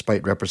care,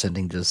 despite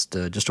representing just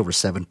over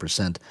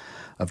 7%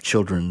 of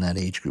children in that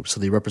age group. So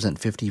they represent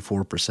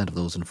 54% of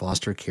those in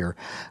foster care.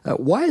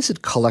 Why is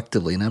it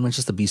collectively, and I'm not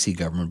just the BC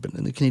government, but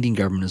the Canadian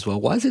government as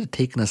well, why has it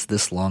taken us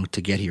this long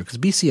to get here? Because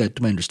BC,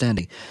 to my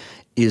understanding,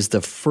 is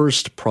the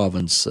first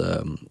province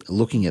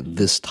looking at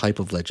this type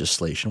of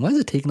legislation. Why has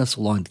it taken us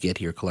so long to get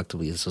here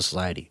collectively as a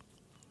society?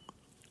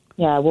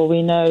 Yeah, well,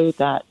 we know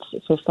that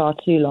for far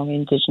too long,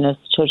 Indigenous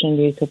children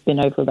and youth have been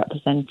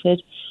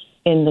overrepresented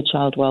in the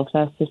child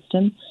welfare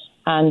system.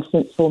 And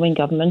since forming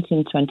government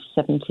in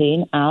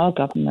 2017, our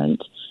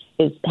government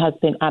has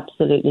been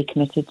absolutely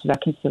committed to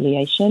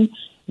reconciliation.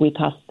 We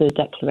passed the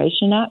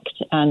Declaration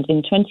Act, and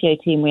in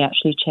 2018, we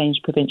actually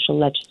changed provincial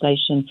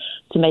legislation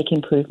to make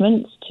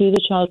improvements to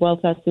the child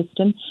welfare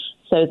system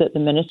so that the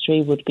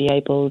ministry would be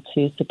able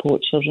to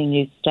support children and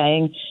youth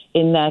staying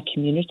in their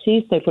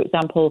communities. So, for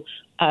example,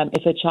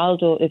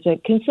 if a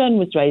concern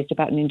was raised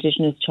about an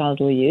Indigenous child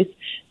or youth,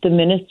 the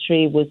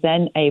ministry was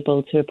then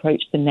able to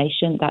approach the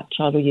nation that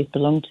child or youth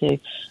belonged to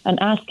and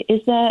ask, is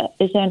there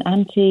an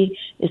auntie,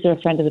 is there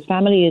a friend of the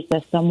family, is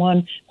there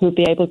someone who would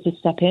be able to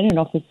step in and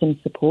offer some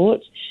support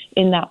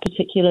in that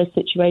particular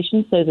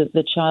situation so that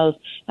the child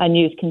and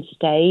youth can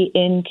stay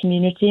in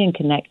community and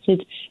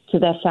connected to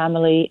their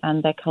family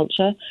and their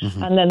culture.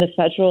 Mm-hmm. And then the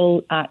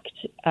federal act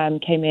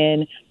came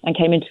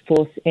into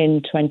force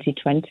in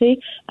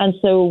 2020. And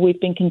so we've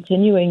been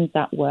continuing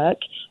that work.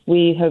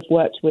 We have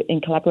worked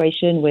in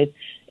collaboration with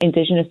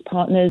Indigenous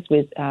partners,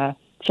 with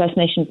First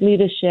Nations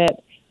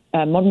leadership,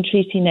 Modern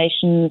Treaty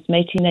Nations,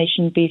 Métis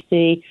Nation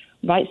BC,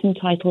 rights and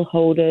title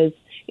holders,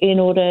 in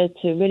order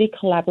to really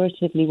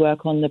collaboratively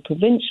work on the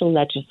provincial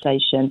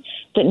legislation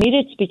that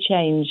needed to be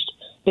changed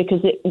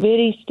because it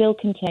really still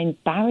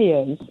contained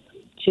barriers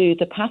to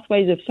the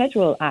pathways of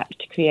federal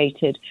act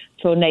created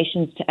for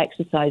nations to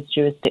exercise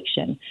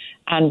jurisdiction.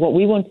 And what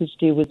we wanted to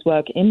do was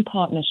work in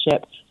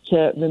partnership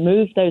to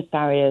remove those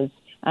barriers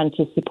and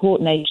to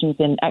support nations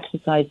in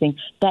exercising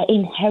their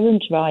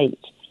inherent right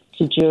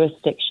to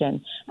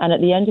jurisdiction. And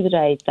at the end of the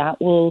day,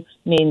 that will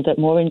mean that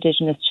more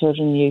Indigenous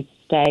children and youth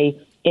stay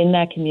in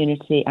their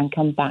community and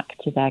come back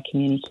to their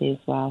community as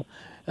well.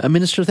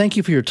 Minister, thank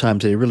you for your time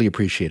today. Really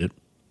appreciate it.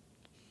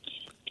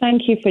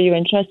 Thank you for your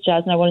interest,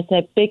 Jazz. And I want to say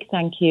a big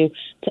thank you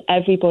to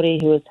everybody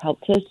who has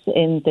helped us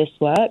in this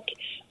work.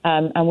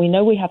 And we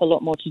know we have a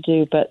lot more to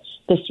do, but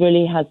this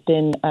really has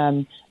been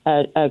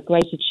a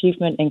great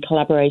achievement in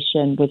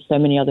collaboration with so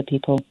many other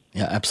people.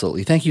 Yeah,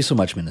 absolutely. Thank you so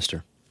much,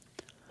 Minister.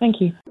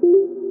 Thank you.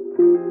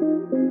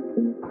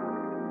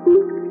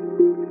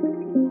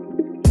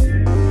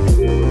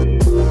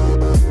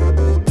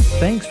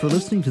 Thanks for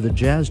listening to the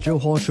Jazz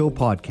Johal Show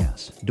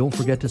podcast. Don't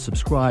forget to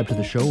subscribe to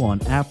the show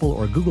on Apple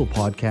or Google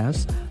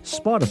Podcasts,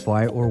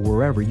 Spotify, or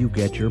wherever you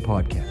get your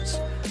podcasts.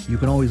 You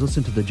can always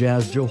listen to the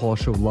Jazz Johal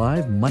Show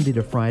live Monday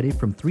to Friday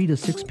from 3 to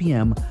 6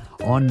 p.m.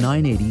 on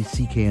 980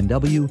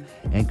 CKNW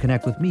and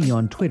connect with me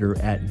on Twitter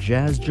at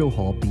Jazz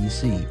Johal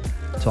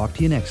BC. Talk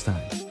to you next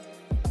time.